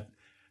lot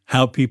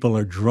how people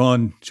are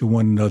drawn to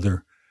one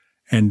another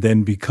and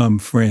then become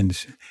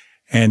friends.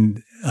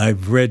 And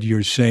I've read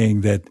your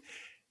saying that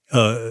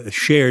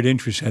shared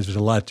interest has a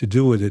lot to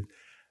do with it.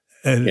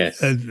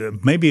 Yes.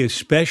 Maybe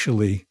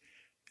especially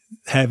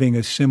having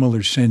a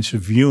similar sense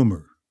of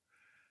humor.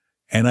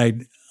 And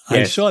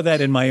I saw that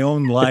in my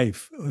own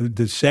life.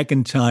 The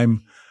second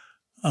time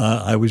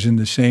I was in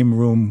the same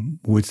room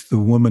with the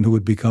woman who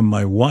would become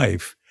my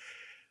wife,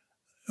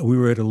 we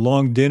were at a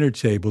long dinner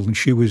table, and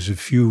she was a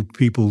few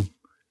people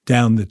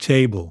down the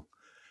table.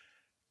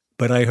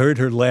 But I heard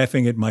her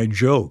laughing at my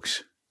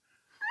jokes.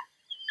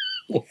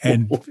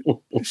 And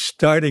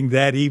starting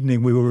that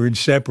evening, we were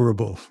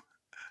inseparable.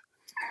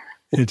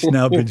 It's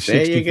now been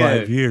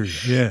 65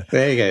 years. Yeah.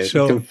 There you go.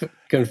 So,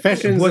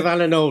 Confessions of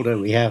Alan Alda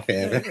we have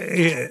here.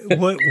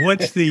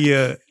 What's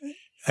the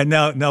And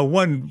now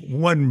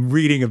one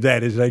reading of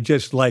that is I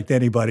just liked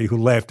anybody who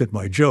laughed at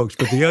my jokes.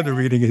 But the other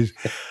reading is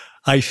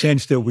I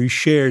sensed that we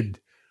shared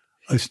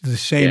the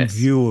same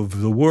view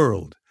of the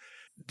world.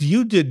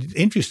 You did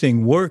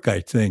interesting work, I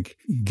think,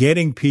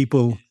 getting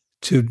people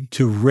to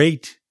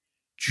rate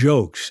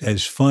jokes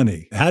as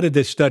funny. How did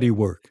this study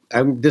work?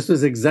 This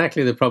was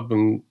exactly the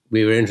problem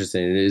we were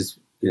interested in, is,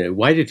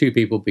 why do two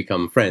people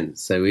become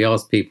friends? So we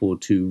asked people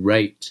to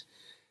rate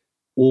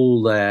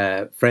all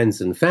their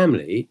friends and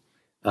family,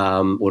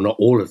 or not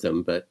all of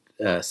them, but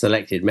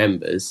selected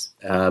members,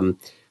 on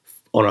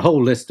a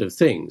whole list of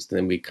things. And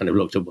then we kind of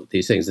looked at what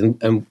these things,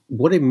 and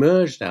what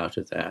emerged out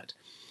of that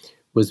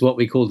was what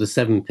we call the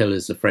 7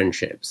 pillars of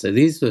friendship. So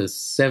these were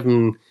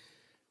 7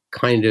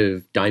 kind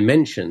of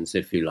dimensions,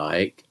 if you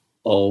like,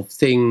 of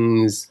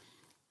things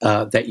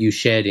that you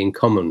shared in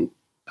common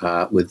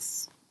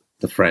with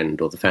the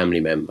friend or the family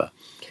member.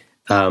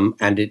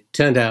 And it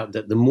turned out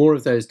that the more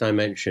of those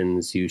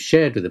dimensions you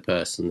shared with a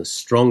person, the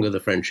stronger the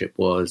friendship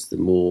was, the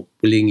more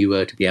willing you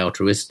were to be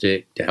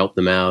altruistic, to help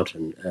them out,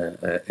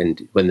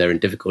 and when they're in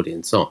difficulty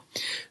and so on.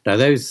 Now,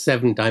 those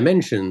 7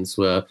 dimensions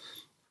were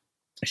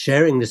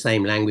sharing the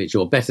same language,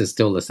 or better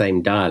still, the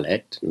same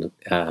dialect. In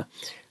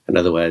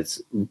other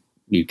words,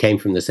 you came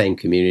from the same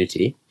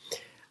community,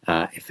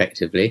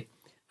 effectively,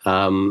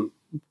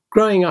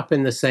 growing up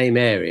in the same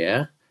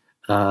area.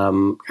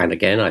 And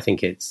again, I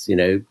think it's,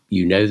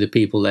 the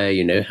people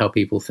there, how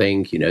people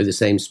think, the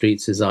same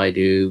streets as I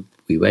do.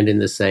 We went in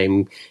the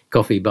same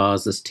coffee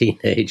bars as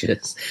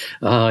teenagers.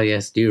 Oh,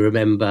 yes, do you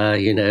remember,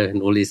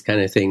 and all these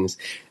kind of things.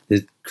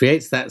 It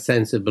creates that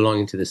sense of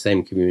belonging to the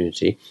same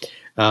community.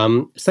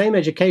 Same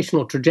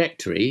educational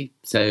trajectory.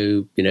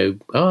 So,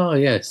 oh,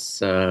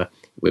 yes,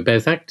 we're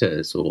both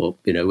actors, or,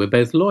 we're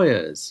both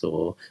lawyers,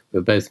 or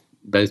we're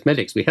both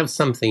medics. We have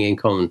something in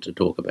common to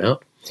talk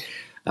about.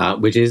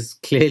 Which is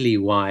clearly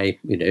why,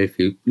 if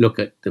you look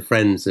at the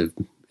friends of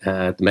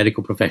the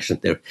medical profession,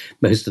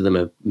 most of them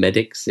are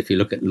medics. If you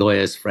look at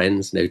lawyers'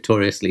 friends,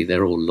 notoriously,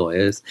 they're all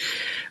lawyers.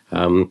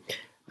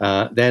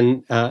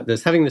 Then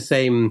there's having the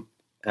same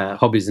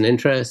hobbies and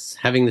interests,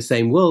 having the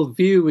same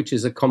worldview, which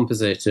is a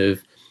composite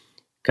of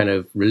kind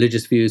of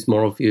religious views,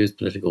 moral views,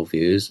 political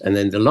views. And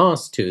then the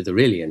last 2, the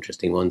really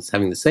interesting ones,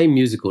 having the same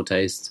musical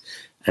tastes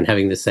and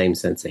having the same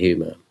sense of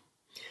humor.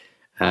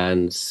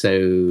 And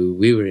so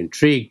we were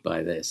intrigued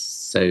by this.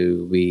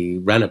 So we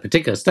ran a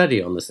particular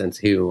study on the sense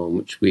of humor, in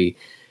which we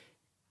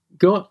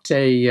got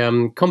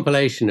a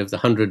compilation of the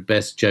 100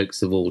 best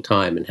jokes of all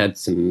time and had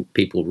some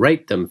people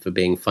rate them for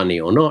being funny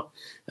or not.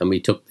 And we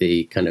took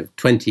the kind of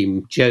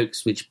 20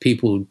 jokes which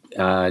people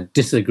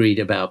disagreed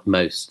about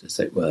most, as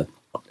it were.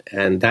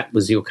 And that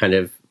was your kind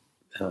of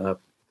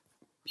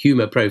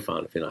humor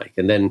profile, if you like.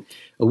 And then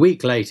a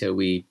week later,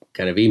 we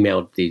kind of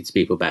emailed these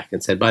people back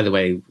and said, by the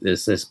way,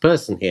 there's this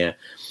person here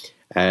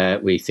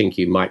we think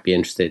you might be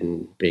interested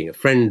in being a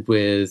friend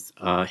with.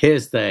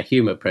 Here's their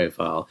humor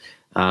profile.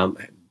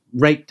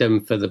 Rate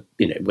them for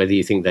whether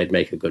you think they'd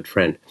make a good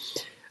friend.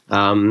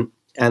 And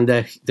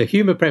the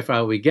humor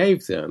profile we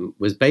gave them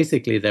was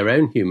basically their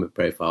own humor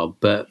profile,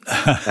 but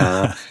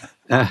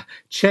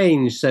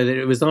changed so that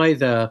it was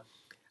either,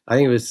 I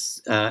think it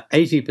was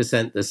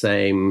 80% the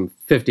same,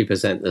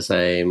 50% the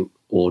same,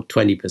 or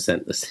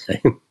 20% the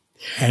same.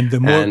 And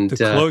the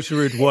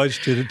closer it was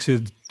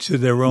to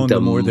their own,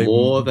 the more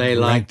they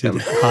liked them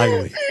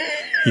highly.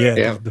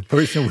 Yeah. The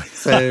person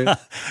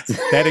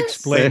that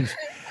explains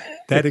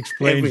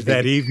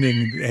that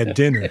evening at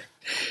dinner.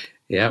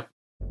 Yeah.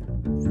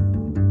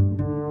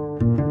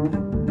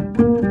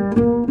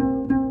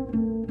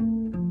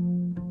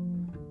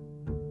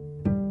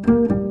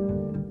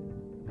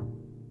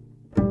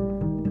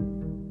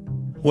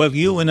 Well,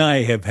 you and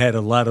I have had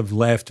a lot of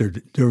laughter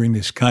during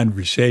this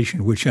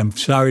conversation, which I'm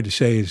sorry to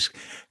say is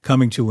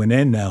coming to an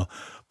end now.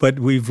 But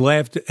we've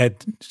laughed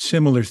at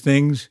similar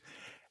things,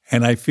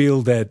 and I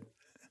feel that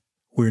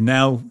we're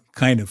now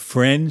kind of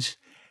friends.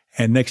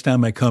 And next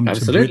time I come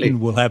to Britain,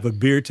 we'll have a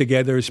beer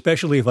together,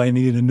 especially if I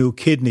need a new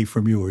kidney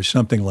from you or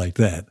something like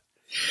that.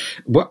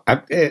 Well,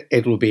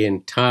 it will be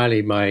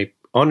entirely my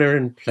honor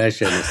and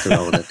pleasure, Mr.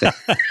 Alder.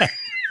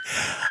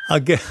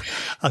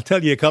 I'll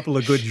tell you a couple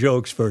of good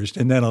jokes first,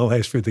 and then I'll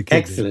ask for the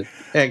kidney.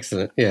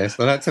 Excellent. Yes,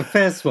 well, that's a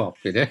fair swap,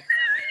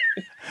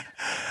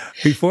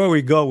 Before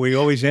we go, we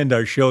always end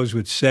our shows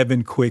with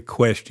 7 quick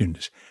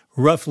questions,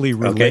 roughly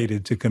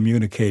related to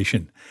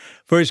communication.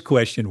 First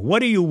question, what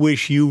do you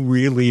wish you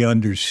really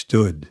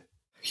understood?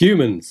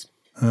 Humans.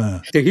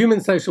 The human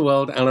social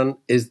world, Alan,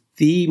 is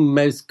the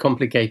most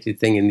complicated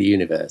thing in the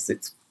universe.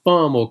 It's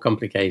far more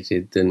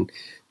complicated than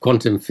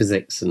quantum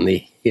physics and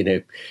the,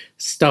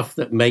 stuff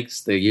that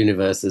makes the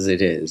universe as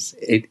it is.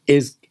 It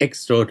is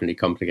extraordinarily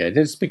complicated.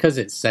 It's because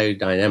it's so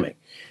dynamic.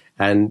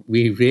 And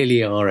we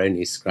really are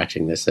only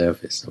scratching the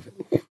surface of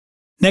it.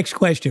 Next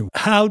question.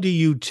 How do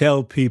you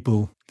tell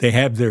people they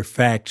have their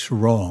facts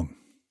wrong?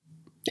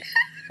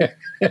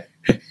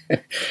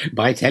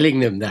 By telling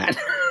them that.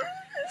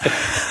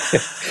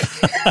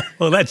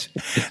 Well, that's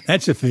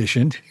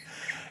efficient.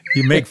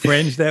 You make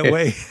friends that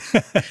way?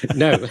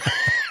 No.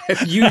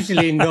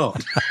 Usually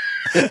not.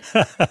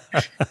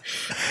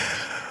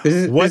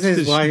 This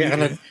is why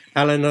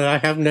Alan and I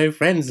have no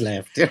friends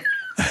left.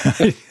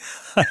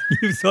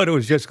 You thought it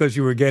was just because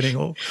you were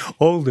getting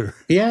older.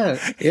 Yeah.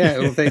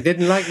 Well, they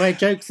didn't like my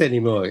jokes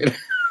anymore.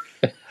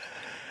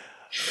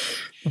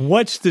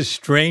 What's the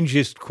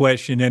strangest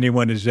question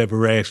anyone has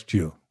ever asked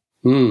you?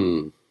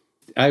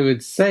 I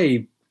would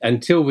say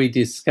until we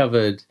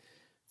discovered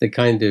the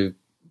kind of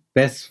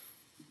best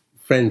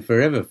friend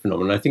forever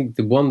phenomenon, I think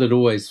the one that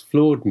always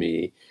floored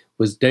me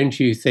was, don't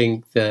you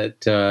think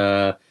that,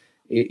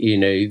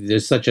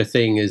 there's such a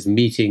thing as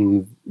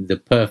meeting the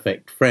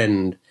perfect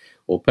friend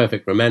or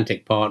perfect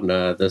romantic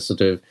partner, the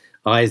sort of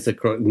eyes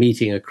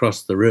meeting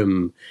across the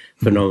room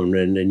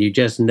phenomenon, and you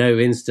just know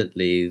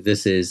instantly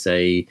this is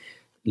a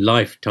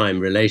lifetime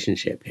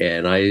relationship here.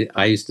 And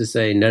I used to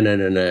say, no,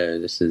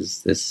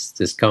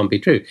 this can't be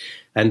true.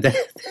 And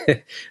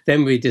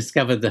then we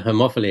discovered the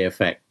homophily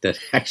effect, that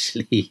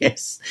actually,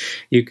 yes,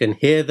 you can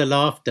hear the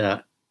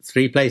laughter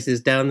 3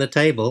 places down the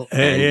table,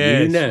 and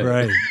yes, you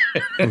know.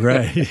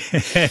 Right.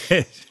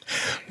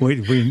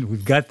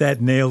 We've got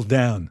that nailed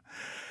down.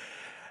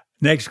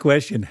 Next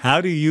question. How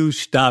do you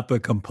stop a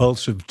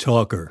compulsive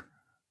talker?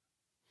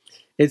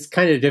 It's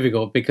kind of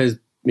difficult because,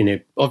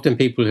 often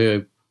people who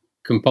are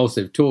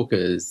compulsive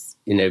talkers,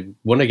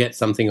 want to get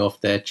something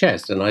off their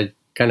chest. And I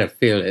kind of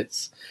feel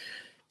it's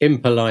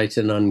impolite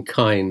and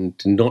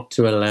unkind not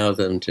to allow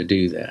them to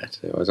do that.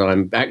 So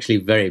I'm actually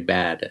very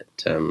bad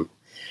at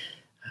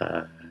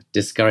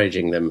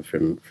discouraging them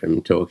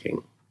from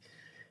talking.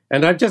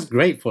 And I'm just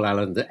grateful,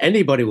 Alan, that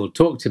anybody will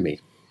talk to me.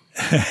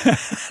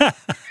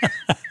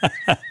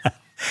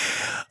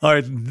 All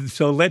right,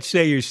 so let's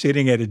say you're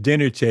sitting at a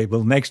dinner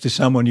table next to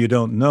someone you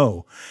don't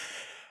know.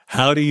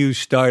 How do you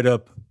start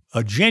up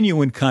a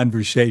genuine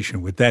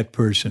conversation with that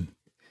person?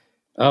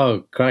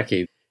 Oh,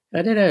 crikey.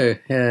 I don't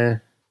know.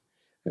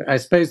 I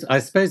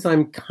suppose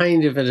I'm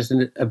kind of at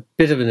a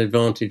bit of an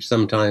advantage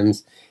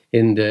sometimes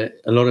in that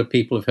a lot of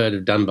people have heard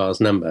of Dunbar's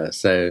number.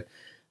 So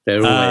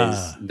they're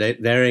always,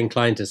 they're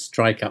inclined to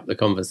strike up the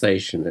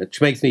conversation,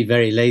 which makes me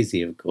very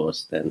lazy, of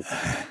course, then.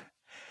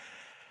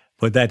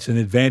 But that's an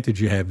advantage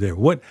you have there.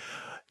 What,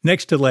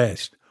 next to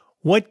last,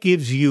 what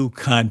gives you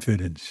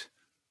confidence?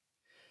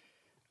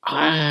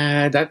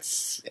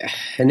 That's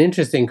an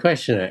interesting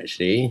question,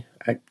 actually.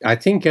 I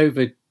think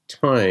over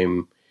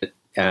time,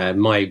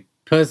 my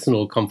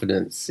personal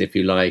confidence, if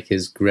you like,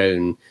 has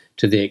grown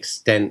to the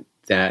extent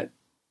that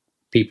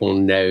people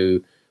know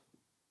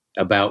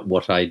about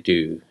what I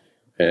do,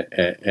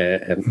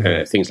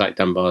 things like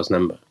Dunbar's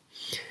number.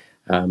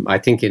 I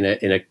think in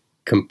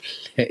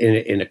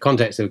a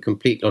context of a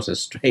complete lot of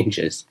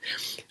strangers,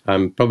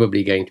 I'm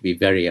probably going to be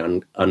very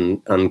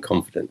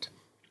unconfident.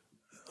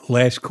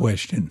 Last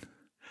question.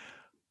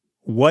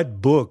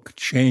 What book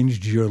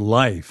changed your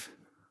life?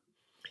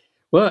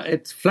 Well,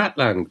 it's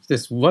Flatland,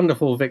 this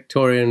wonderful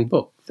Victorian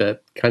book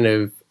that kind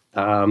of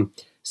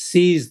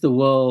sees the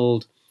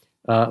world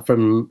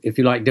from, if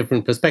you like,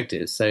 different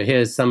perspectives. So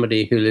here's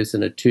somebody who lives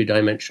in a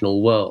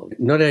 2-dimensional world.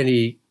 Not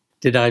only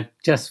did I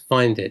just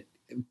find it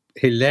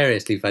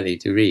hilariously funny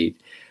to read,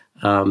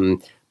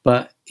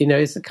 but,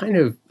 it's a kind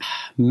of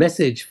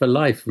message for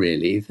life,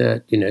 really,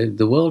 that,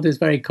 the world is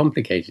very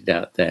complicated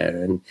out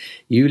there and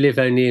you live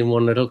only in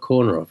one little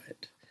corner of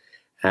it.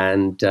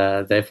 And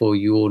therefore,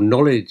 your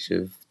knowledge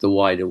of the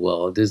wider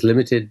world is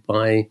limited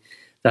by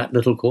that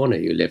little corner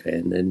you live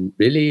in. And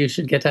really, you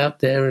should get out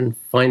there and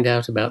find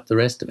out about the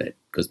rest of it,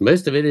 because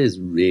most of it is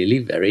really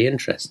very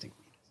interesting.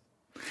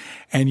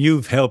 And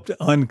you've helped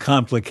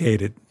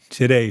uncomplicate it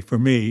today for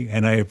me,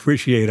 and I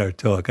appreciate our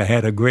talk. I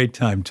had a great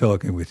time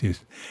talking with you.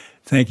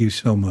 Thank you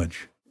so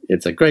much.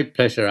 It's a great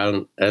pleasure,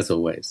 Alan, as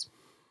always.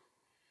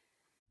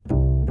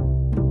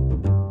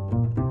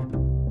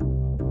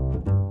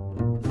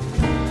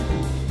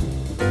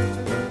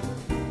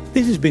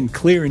 This has been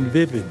Clear and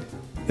Vivid.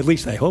 At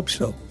least I hope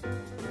so.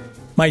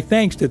 My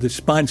thanks to the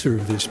sponsor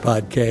of this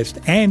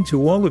podcast and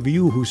to all of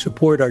you who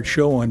support our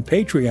show on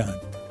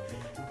Patreon.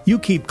 You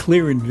keep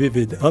Clear and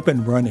Vivid up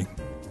and running.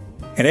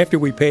 And after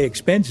we pay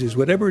expenses,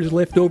 whatever is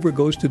left over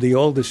goes to the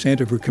Alda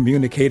Center for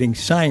Communicating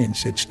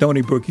Science at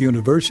Stony Brook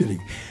University.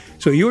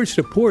 So your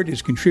support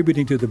is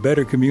contributing to the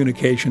better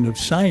communication of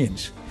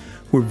science.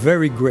 We're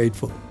very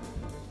grateful.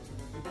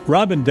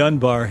 Robin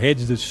Dunbar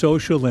heads the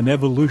Social and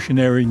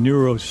Evolutionary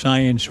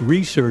Neuroscience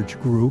Research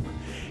Group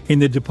in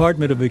the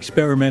Department of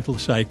Experimental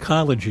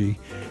Psychology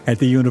at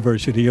the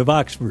University of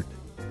Oxford.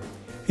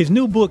 His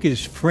new book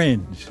is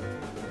Friends,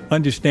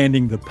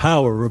 Understanding the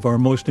Power of Our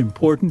Most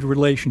Important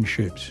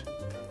Relationships.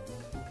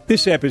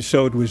 This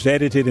episode was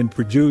edited and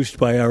produced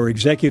by our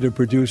executive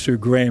producer,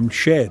 Graham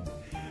Shedd,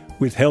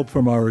 with help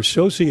from our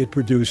associate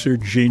producer,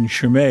 Jean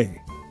Chimay.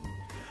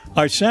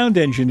 Our sound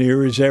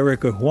engineer is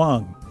Erica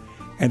Huang,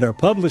 and our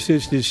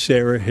publicist is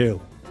Sarah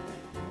Hill.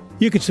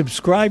 You can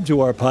subscribe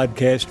to our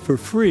podcast for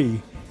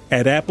free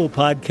at Apple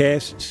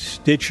Podcasts,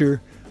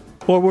 Stitcher,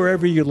 or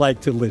wherever you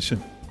like to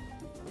listen.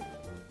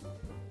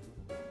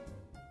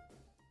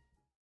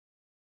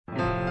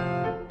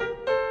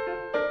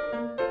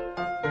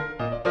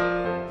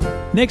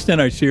 Next on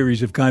our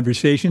series of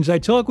conversations, I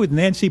talk with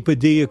Nancy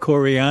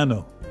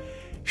Padilla-Coriano.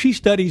 She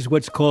studies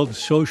what's called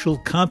social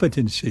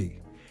competency,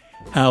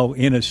 how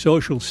in a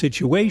social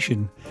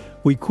situation,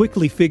 we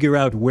quickly figure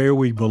out where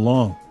we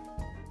belong.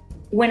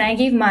 When I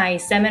give my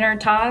seminar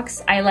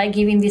talks, I like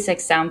giving this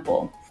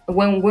example.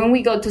 When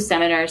we go to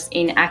seminars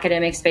in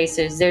academic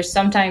spaces, there's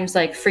sometimes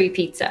like free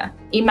pizza.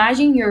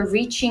 Imagine you're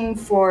reaching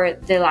for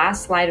the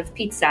last slice of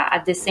pizza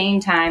at the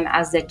same time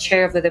as the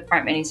chair of the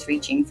department is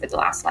reaching for the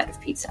last slice of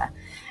pizza.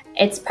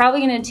 It's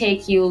probably going to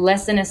take you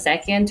less than a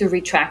second to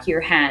retract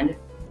your hand.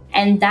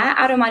 And that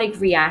automatic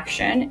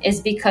reaction is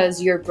because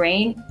your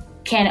brain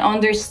can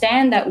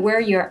understand that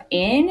where you're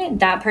in,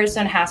 that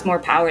person has more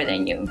power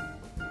than you.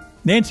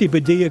 Nancy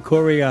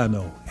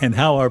Padilla-Coriano, and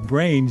how our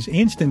brains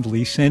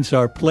instantly sense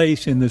our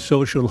place in the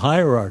social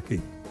hierarchy.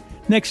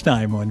 Next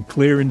time on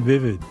Clear and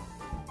Vivid.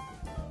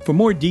 For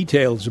more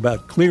details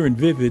about Clear and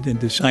Vivid and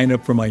to sign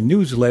up for my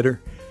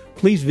newsletter,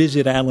 please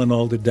visit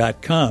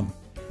alanalda.com.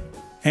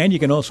 And you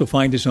can also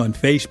find us on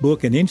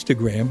Facebook and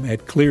Instagram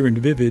at Clear and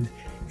Vivid,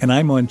 and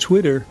I'm on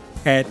Twitter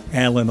at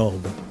Alan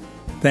Alda.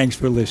 Thanks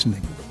for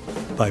listening.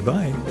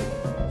 Bye-bye.